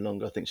spent even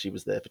longer. I think she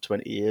was there for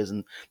 20 years,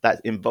 and that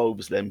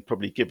involves them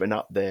probably giving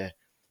up their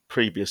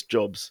previous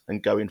jobs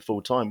and going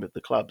full time with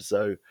the club.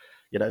 So,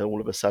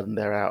 all of a sudden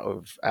they're out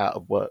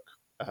of work.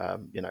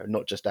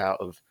 Not just out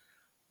of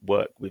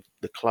work with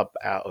the club,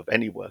 out of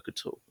any work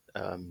at all.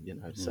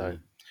 So.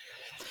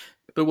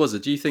 But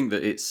do you think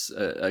that it's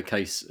a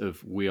case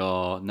of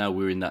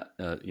we're in that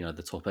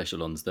the top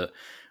echelons, that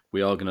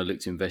we are going to look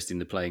to invest in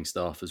the playing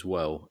staff as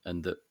well,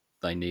 and that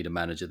they need a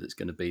manager that's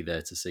going to be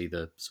there to see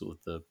the sort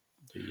of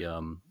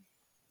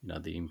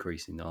the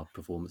increase in our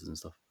performances and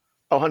stuff?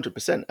 Oh,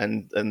 100%.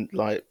 And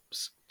like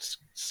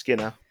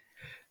Skinner,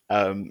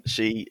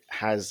 she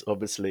has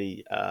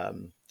obviously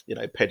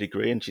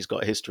pedigree, and she's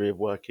got a history of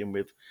working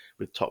with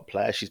top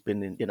players. She's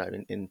been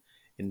in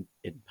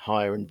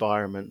higher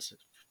environments,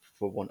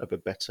 for want of a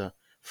better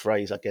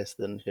phrase, I guess,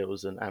 than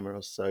Hills and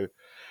Amos. So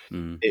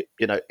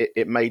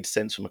it made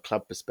sense from a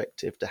club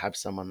perspective to have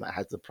someone that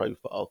has the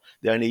profile.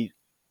 The only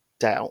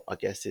doubt, I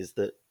guess, is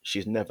that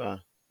she's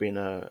never been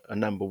a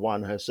number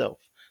one herself,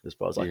 as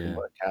far as I can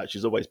work out.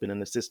 She's always been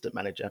an assistant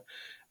manager.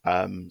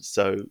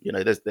 So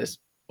there's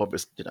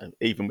obviously,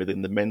 even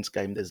within the men's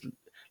game, there's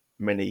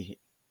many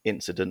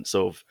incidents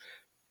of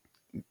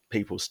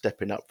people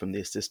stepping up from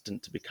the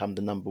assistant to become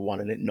the number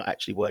one and it not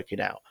actually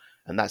working out.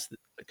 And that's,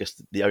 I guess,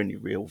 the only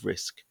real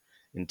risk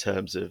in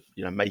terms of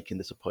making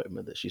this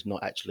appointment, that she's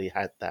not actually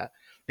had that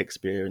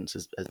experience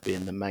as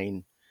being the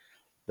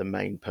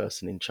main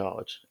person in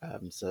charge.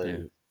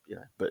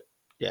 But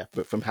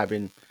from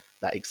having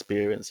that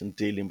experience and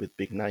dealing with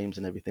big names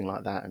and everything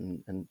like that,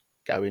 and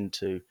go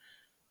into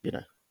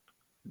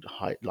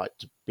like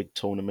big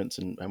tournaments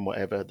and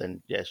whatever,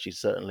 then she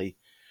certainly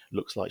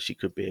looks like she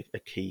could be a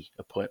key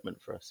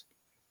appointment for us.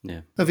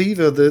 Yeah.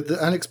 Aviva, the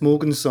Alex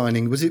Morgan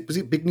signing, was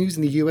it big news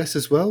in the US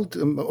as well?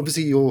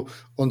 Obviously, you're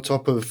on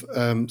top of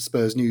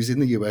Spurs news in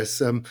the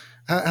US.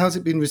 How's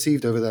it been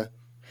received over there?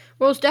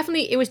 Well,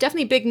 it was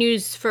definitely big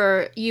news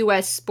for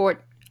US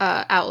sport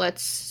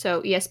outlets,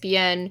 so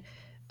ESPN,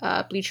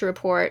 Bleacher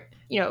Report.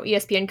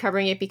 ESPN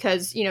covering it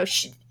because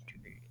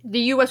the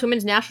U.S.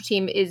 women's national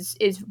team is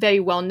very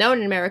well known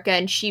in America,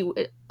 and she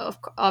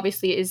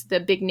obviously is the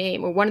big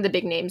name, or one of the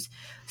big names.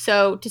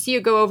 So to see her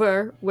go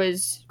over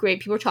was great.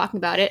 People were talking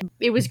about it.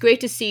 It was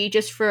great to see,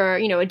 just for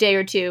a day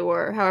or two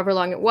or however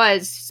long it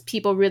was,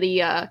 people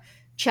really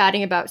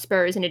chatting about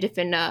Spurs in a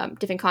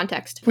different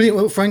context. Brilliant.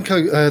 Well,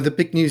 Franco, the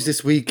big news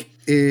this week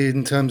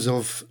in terms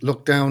of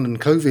lockdown and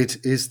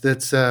COVID is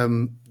that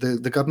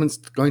the government's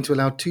going to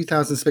allow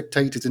 2,000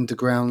 spectators into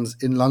grounds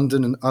in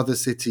London and other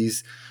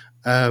cities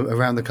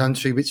around the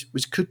country,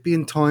 which could be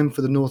in time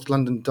for the North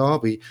London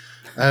derby.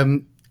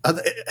 Are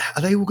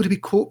they all going to be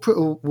corporate,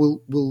 or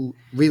will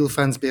real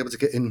fans be able to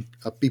get in,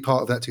 be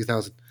part of that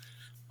 2,000?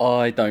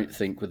 I don't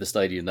think with a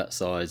stadium that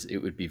size it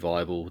would be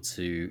viable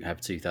to have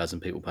 2,000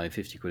 people paying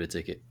 50 quid a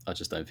ticket. I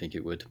just don't think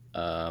it would.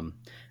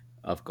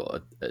 I've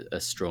got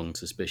a strong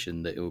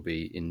suspicion that it will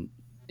be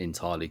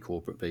entirely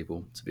corporate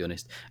people, to be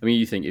honest. I mean,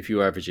 you think if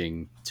you're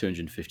averaging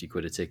 250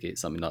 quid a ticket,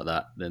 something like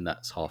that, then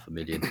that's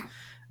 500,000.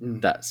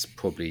 That's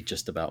probably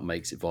just about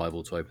makes it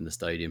viable to open the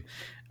stadium.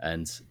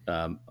 And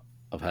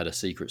I've had a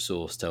secret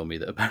source tell me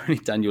that apparently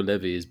Daniel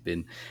Levy has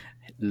been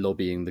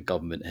lobbying the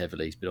government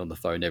heavily. He's been on the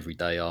phone every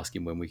day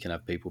asking when we can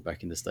have people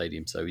back in the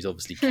stadium. So he's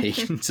obviously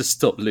keen to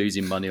stop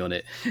losing money on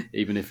it,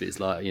 even if it's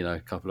like, a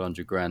couple of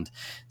 $100,000.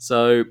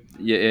 So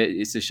yeah,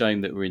 it's a shame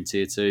that we're in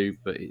tier 2,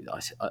 but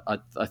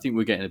I think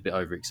we're getting a bit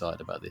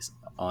overexcited about this.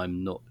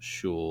 I'm not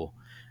sure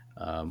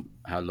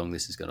how long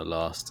this is going to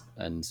last,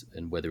 and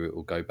whether it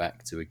will go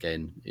back to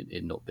again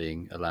it not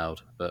being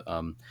allowed. But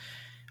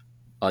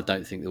I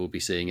don't think that we'll be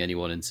seeing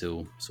anyone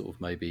until sort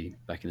of maybe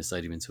back in the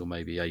stadium until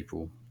maybe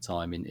April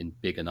time in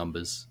bigger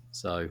numbers.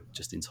 So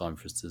just in time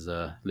for us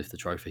to lift the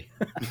trophy.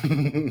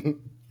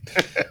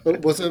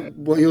 What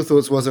are your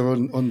thoughts,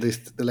 Wazza, on this,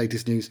 the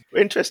latest news?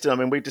 Interesting. I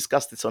mean, we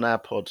discussed this on our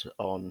pod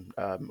on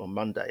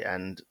Monday,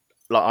 and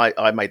like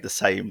I made the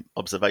same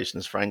observation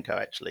as Franco.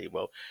 Actually,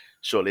 well,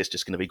 surely it's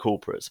just going to be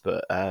corporates,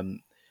 but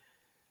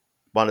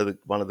one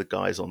of the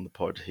guys on the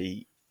pod,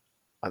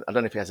 I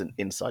don't know if he has an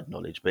inside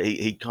knowledge, but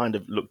he kind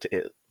of looked at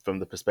it from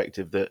the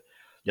perspective that,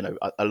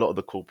 a lot of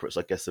the corporates,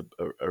 I guess,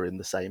 are in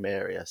the same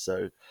area.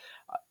 So,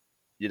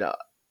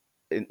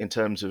 in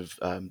terms of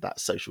that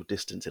social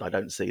distancing, I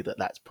don't see that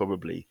that's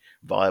probably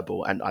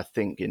viable. And I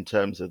think in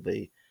terms of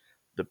the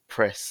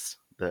press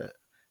that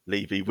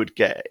Levy would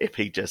get if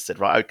he just said,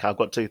 right, okay, we've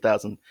got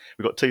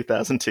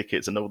 2,000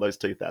 tickets, and all those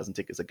 2,000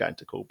 tickets are going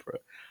to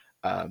corporate.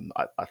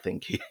 I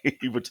think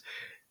he would.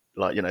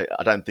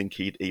 I don't think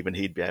he'd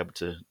be able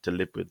to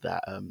live with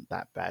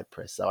that bad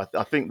press. So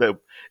I think that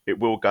it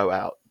will go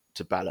out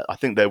to ballot. I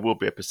think there will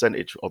be a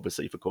percentage,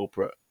 obviously, for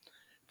corporate,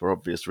 for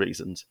obvious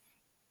reasons.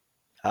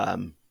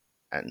 But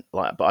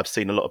I've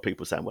seen a lot of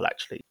people saying, well,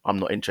 actually, I'm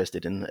not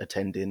interested in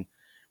attending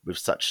with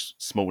such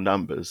small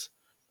numbers.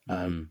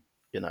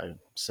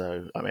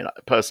 So I mean,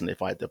 personally,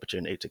 if I had the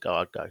opportunity to go,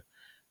 I'd go.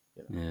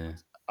 Yeah.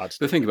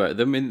 But think about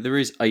it. I mean, there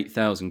is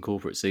 8,000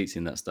 corporate seats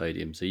in that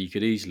stadium, so you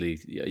could easily.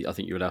 I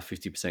think you allow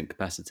 50%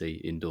 capacity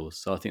indoors,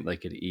 so I think they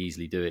could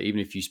easily do it. Even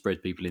if you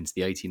spread people into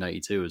the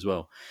 1882 as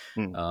well,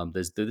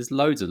 there's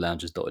loads of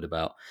lounges dotted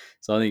about.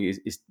 So I think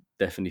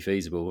definitely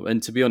feasible.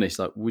 And to be honest,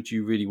 like, would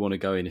you really want to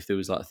go in if there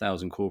was like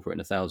 1,000 corporate and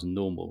 1,000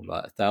 normal,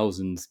 like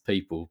 1,000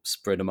 people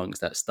spread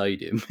amongst that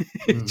stadium?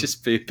 It'd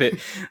just be a bit,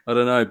 I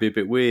don't know, it'd be a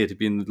bit weird. It'd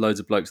be in loads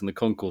of blokes on the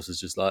concourses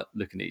just like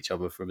looking at each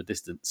other from a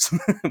distance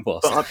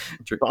whilst I'm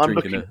drinking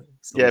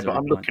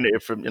looking at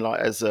it from,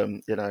 as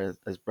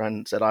as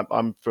Brand said,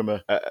 I'm from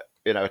a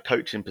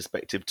coaching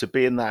perspective, to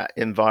be in that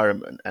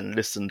environment and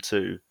listen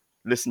to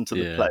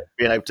the play,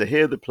 being able to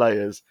hear the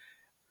players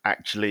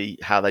actually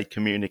how they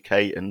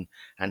communicate and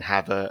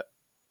have an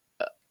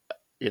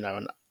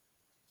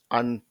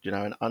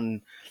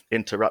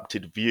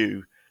uninterrupted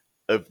view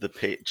of the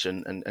pitch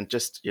and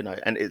just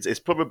and it's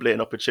probably an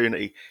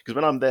opportunity, because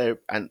when I'm there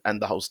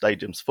and the whole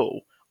stadium's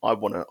full, I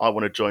want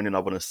to join in, I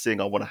want to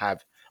sing, I want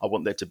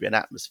there to be an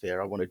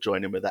atmosphere, I want to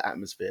join in with that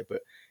atmosphere.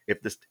 But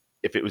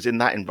if it was in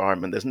that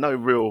environment, there's no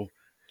real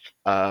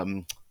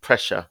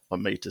pressure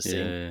on me to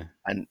sing,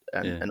 and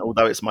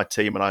although it's my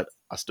team and I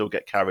still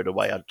get carried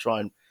away, I'd try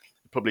and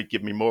probably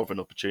give me more of an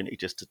opportunity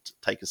just to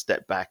take a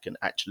step back and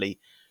actually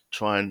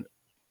try and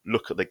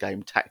look at the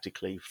game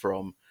tactically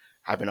from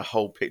having a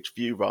whole pitch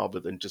view rather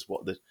than just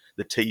what the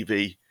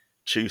TV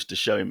choose to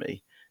show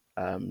me.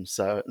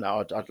 So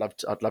no,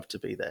 I'd love to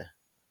be there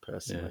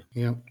personally.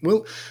 Yeah.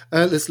 Well,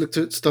 let's look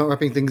to start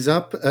wrapping things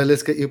up.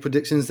 Let's get your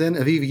predictions then.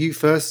 Aviva, you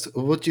first.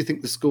 What do you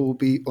think the score will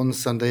be on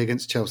Sunday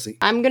against Chelsea?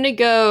 I'm going to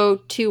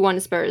go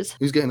 2-1 Spurs.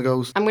 Who's getting the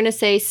goals? I'm going to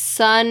say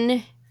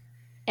Son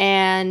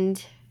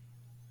and...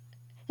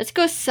 Let's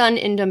go Son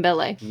and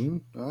Dembele.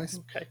 Nice.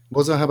 Okay.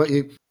 Wazza, how about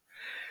you?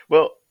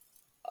 Well,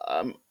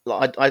 I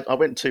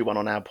went 2-1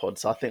 on our pod,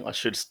 so I think I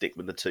should stick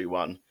with the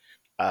 2-1.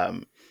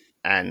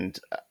 And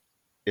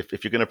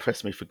if you're going to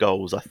press me for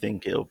goals, I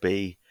think it'll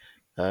be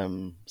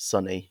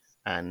Sonny,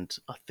 and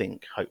I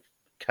hope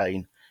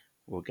Kane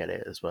will get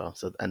it as well.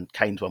 So, and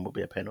Kane's one will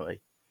be a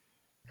penalty.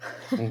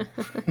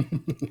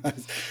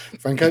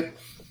 Franco?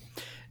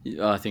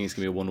 I think it's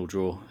going to be a 1-1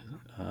 draw.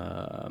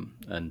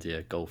 And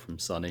goal from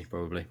Sonny,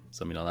 probably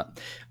something like that.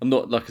 I'm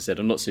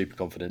not super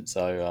confident,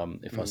 so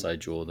if I say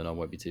draw, then I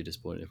won't be too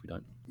disappointed if we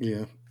don't.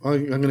 Yeah,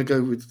 I'm going to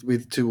go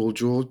with 2-2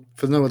 draw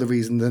for no other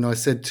reason than I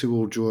said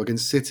 2-2 draw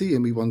against City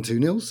and we won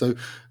 2-0, so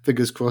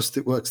fingers crossed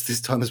it works this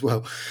time as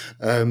well.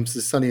 So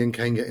Sonny and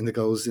Kane getting the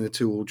goals in a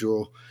 2-2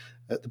 draw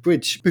at the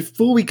Bridge.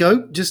 Before we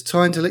go, just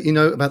time to let you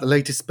know about the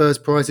latest Spurs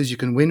prizes you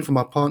can win from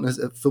our partners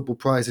at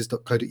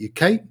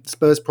footballprizes.co.uk.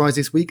 Spurs prize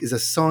this week is a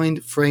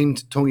signed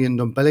framed Tongi and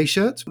Ndombele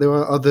shirt. There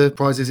are other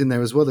prizes in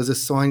there as well. There's a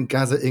signed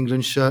Gaza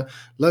England shirt,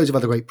 loads of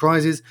other great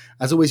prizes.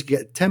 As always, you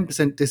get a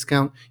 10%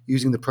 discount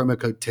using the promo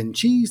code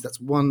 10cheese. That's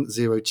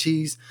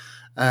 10cheese.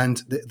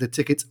 And the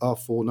tickets are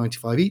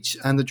 $4.95 each,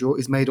 and the draw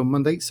is made on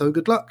Monday, so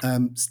good luck.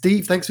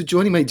 Steve, thanks for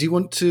joining, mate. Do you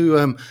want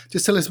to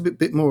just tell us a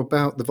bit more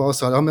about the VAR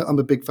side? I'm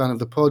a big fan of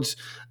the pod.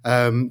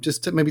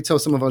 Just to maybe tell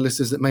some of our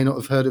listeners that may not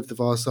have heard of the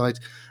VAR side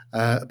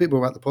a bit more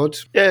about the pod.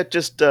 Yeah,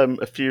 just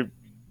a few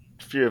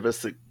of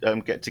us that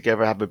get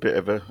together, have a bit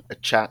of a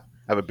chat,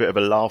 have a bit of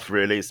a laugh.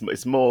 Really,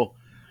 it's more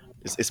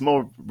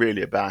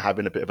really about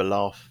having a bit of a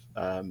laugh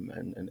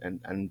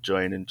and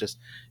enjoying, and just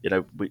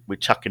we're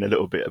chucking a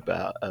little bit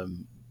about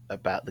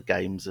the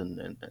games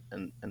and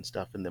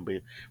stuff, and then we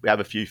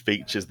have a few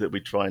features that we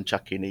try and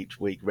chuck in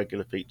each week,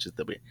 regular features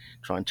that we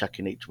try and chuck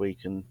in each week,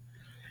 and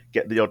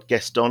get the odd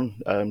guest on.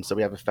 So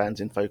we have a fans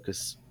in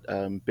focus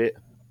bit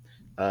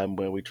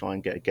where we try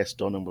and get a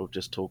guest on, and we'll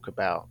just talk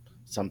about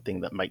something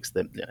that makes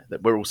them,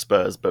 that we're all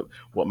Spurs, but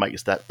what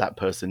makes that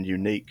person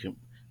unique.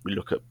 We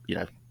look at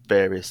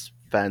various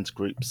fans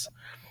groups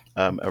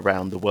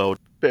around the world,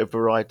 bit of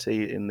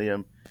variety in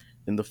the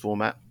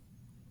format.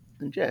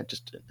 And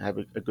just have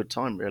a good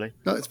time, really.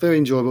 No, it's very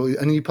enjoyable,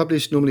 and you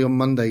publish normally on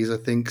Mondays, I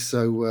think.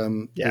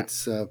 So it's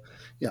so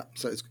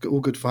it's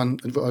all good fun.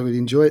 I really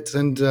enjoy it,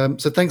 and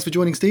so thanks for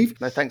joining, Steve.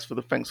 No, thanks for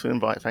the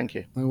invite. Thank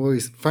you. No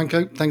worries,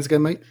 Franco. Thanks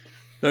again, mate.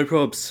 No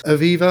probs.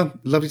 Aviva,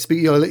 lovely to speak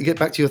to you. I'll let you get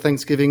back to your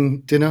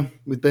Thanksgiving dinner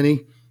with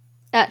Benny.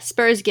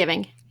 Spurs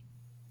giving.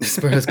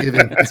 Spurs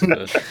giving.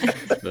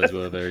 Spurs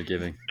were very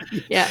giving.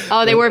 Yeah.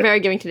 Oh, they were very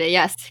giving today.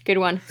 Yes. Good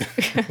one.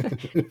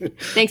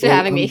 Thanks for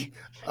having me.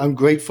 I'm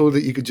grateful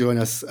that you could join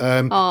us.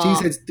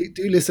 Cheeseheads,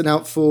 do listen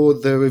out for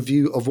the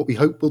review of what we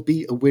hope will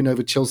be a win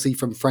over Chelsea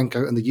from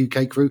Franco and the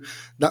UK crew.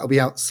 That'll be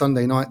out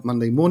Sunday night,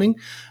 Monday morning.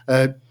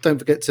 Don't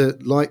forget to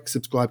like,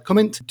 subscribe,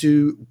 comment.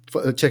 Do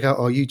check out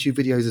our YouTube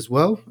videos as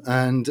well.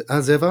 And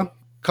as ever,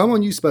 come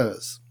on, you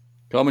Spurs.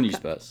 Come on, you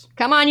Spurs.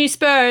 Come on, you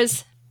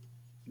Spurs.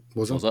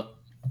 What's that?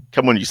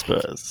 Come on, you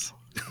Spurs.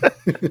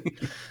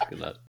 Good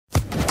lad.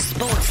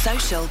 Sports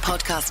Social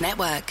Podcast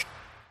Network.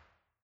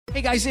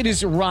 Hey guys, it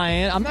is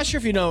Ryan. I'm not sure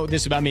if you know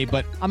this about me,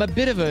 but I'm a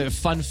bit of a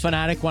fun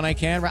fanatic when I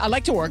can. I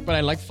like to work, but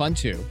I like fun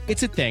too.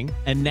 It's a thing.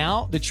 And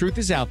now the truth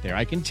is out there.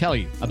 I can tell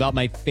you about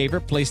my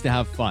favorite place to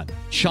have fun.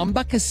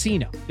 Chumba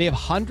Casino. They have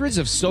hundreds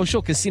of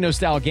social casino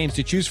style games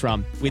to choose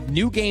from with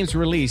new games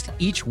released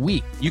each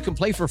week. You can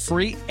play for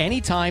free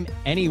anytime,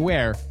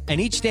 anywhere. And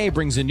each day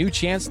brings a new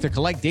chance to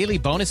collect daily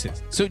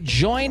bonuses. So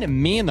join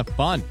me in the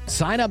fun.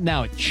 Sign up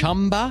now at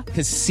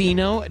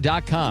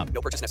ChumbaCasino.com.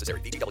 No purchase necessary.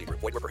 VGW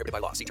Group. Void where prohibited by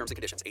law. See terms and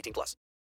conditions. 18+.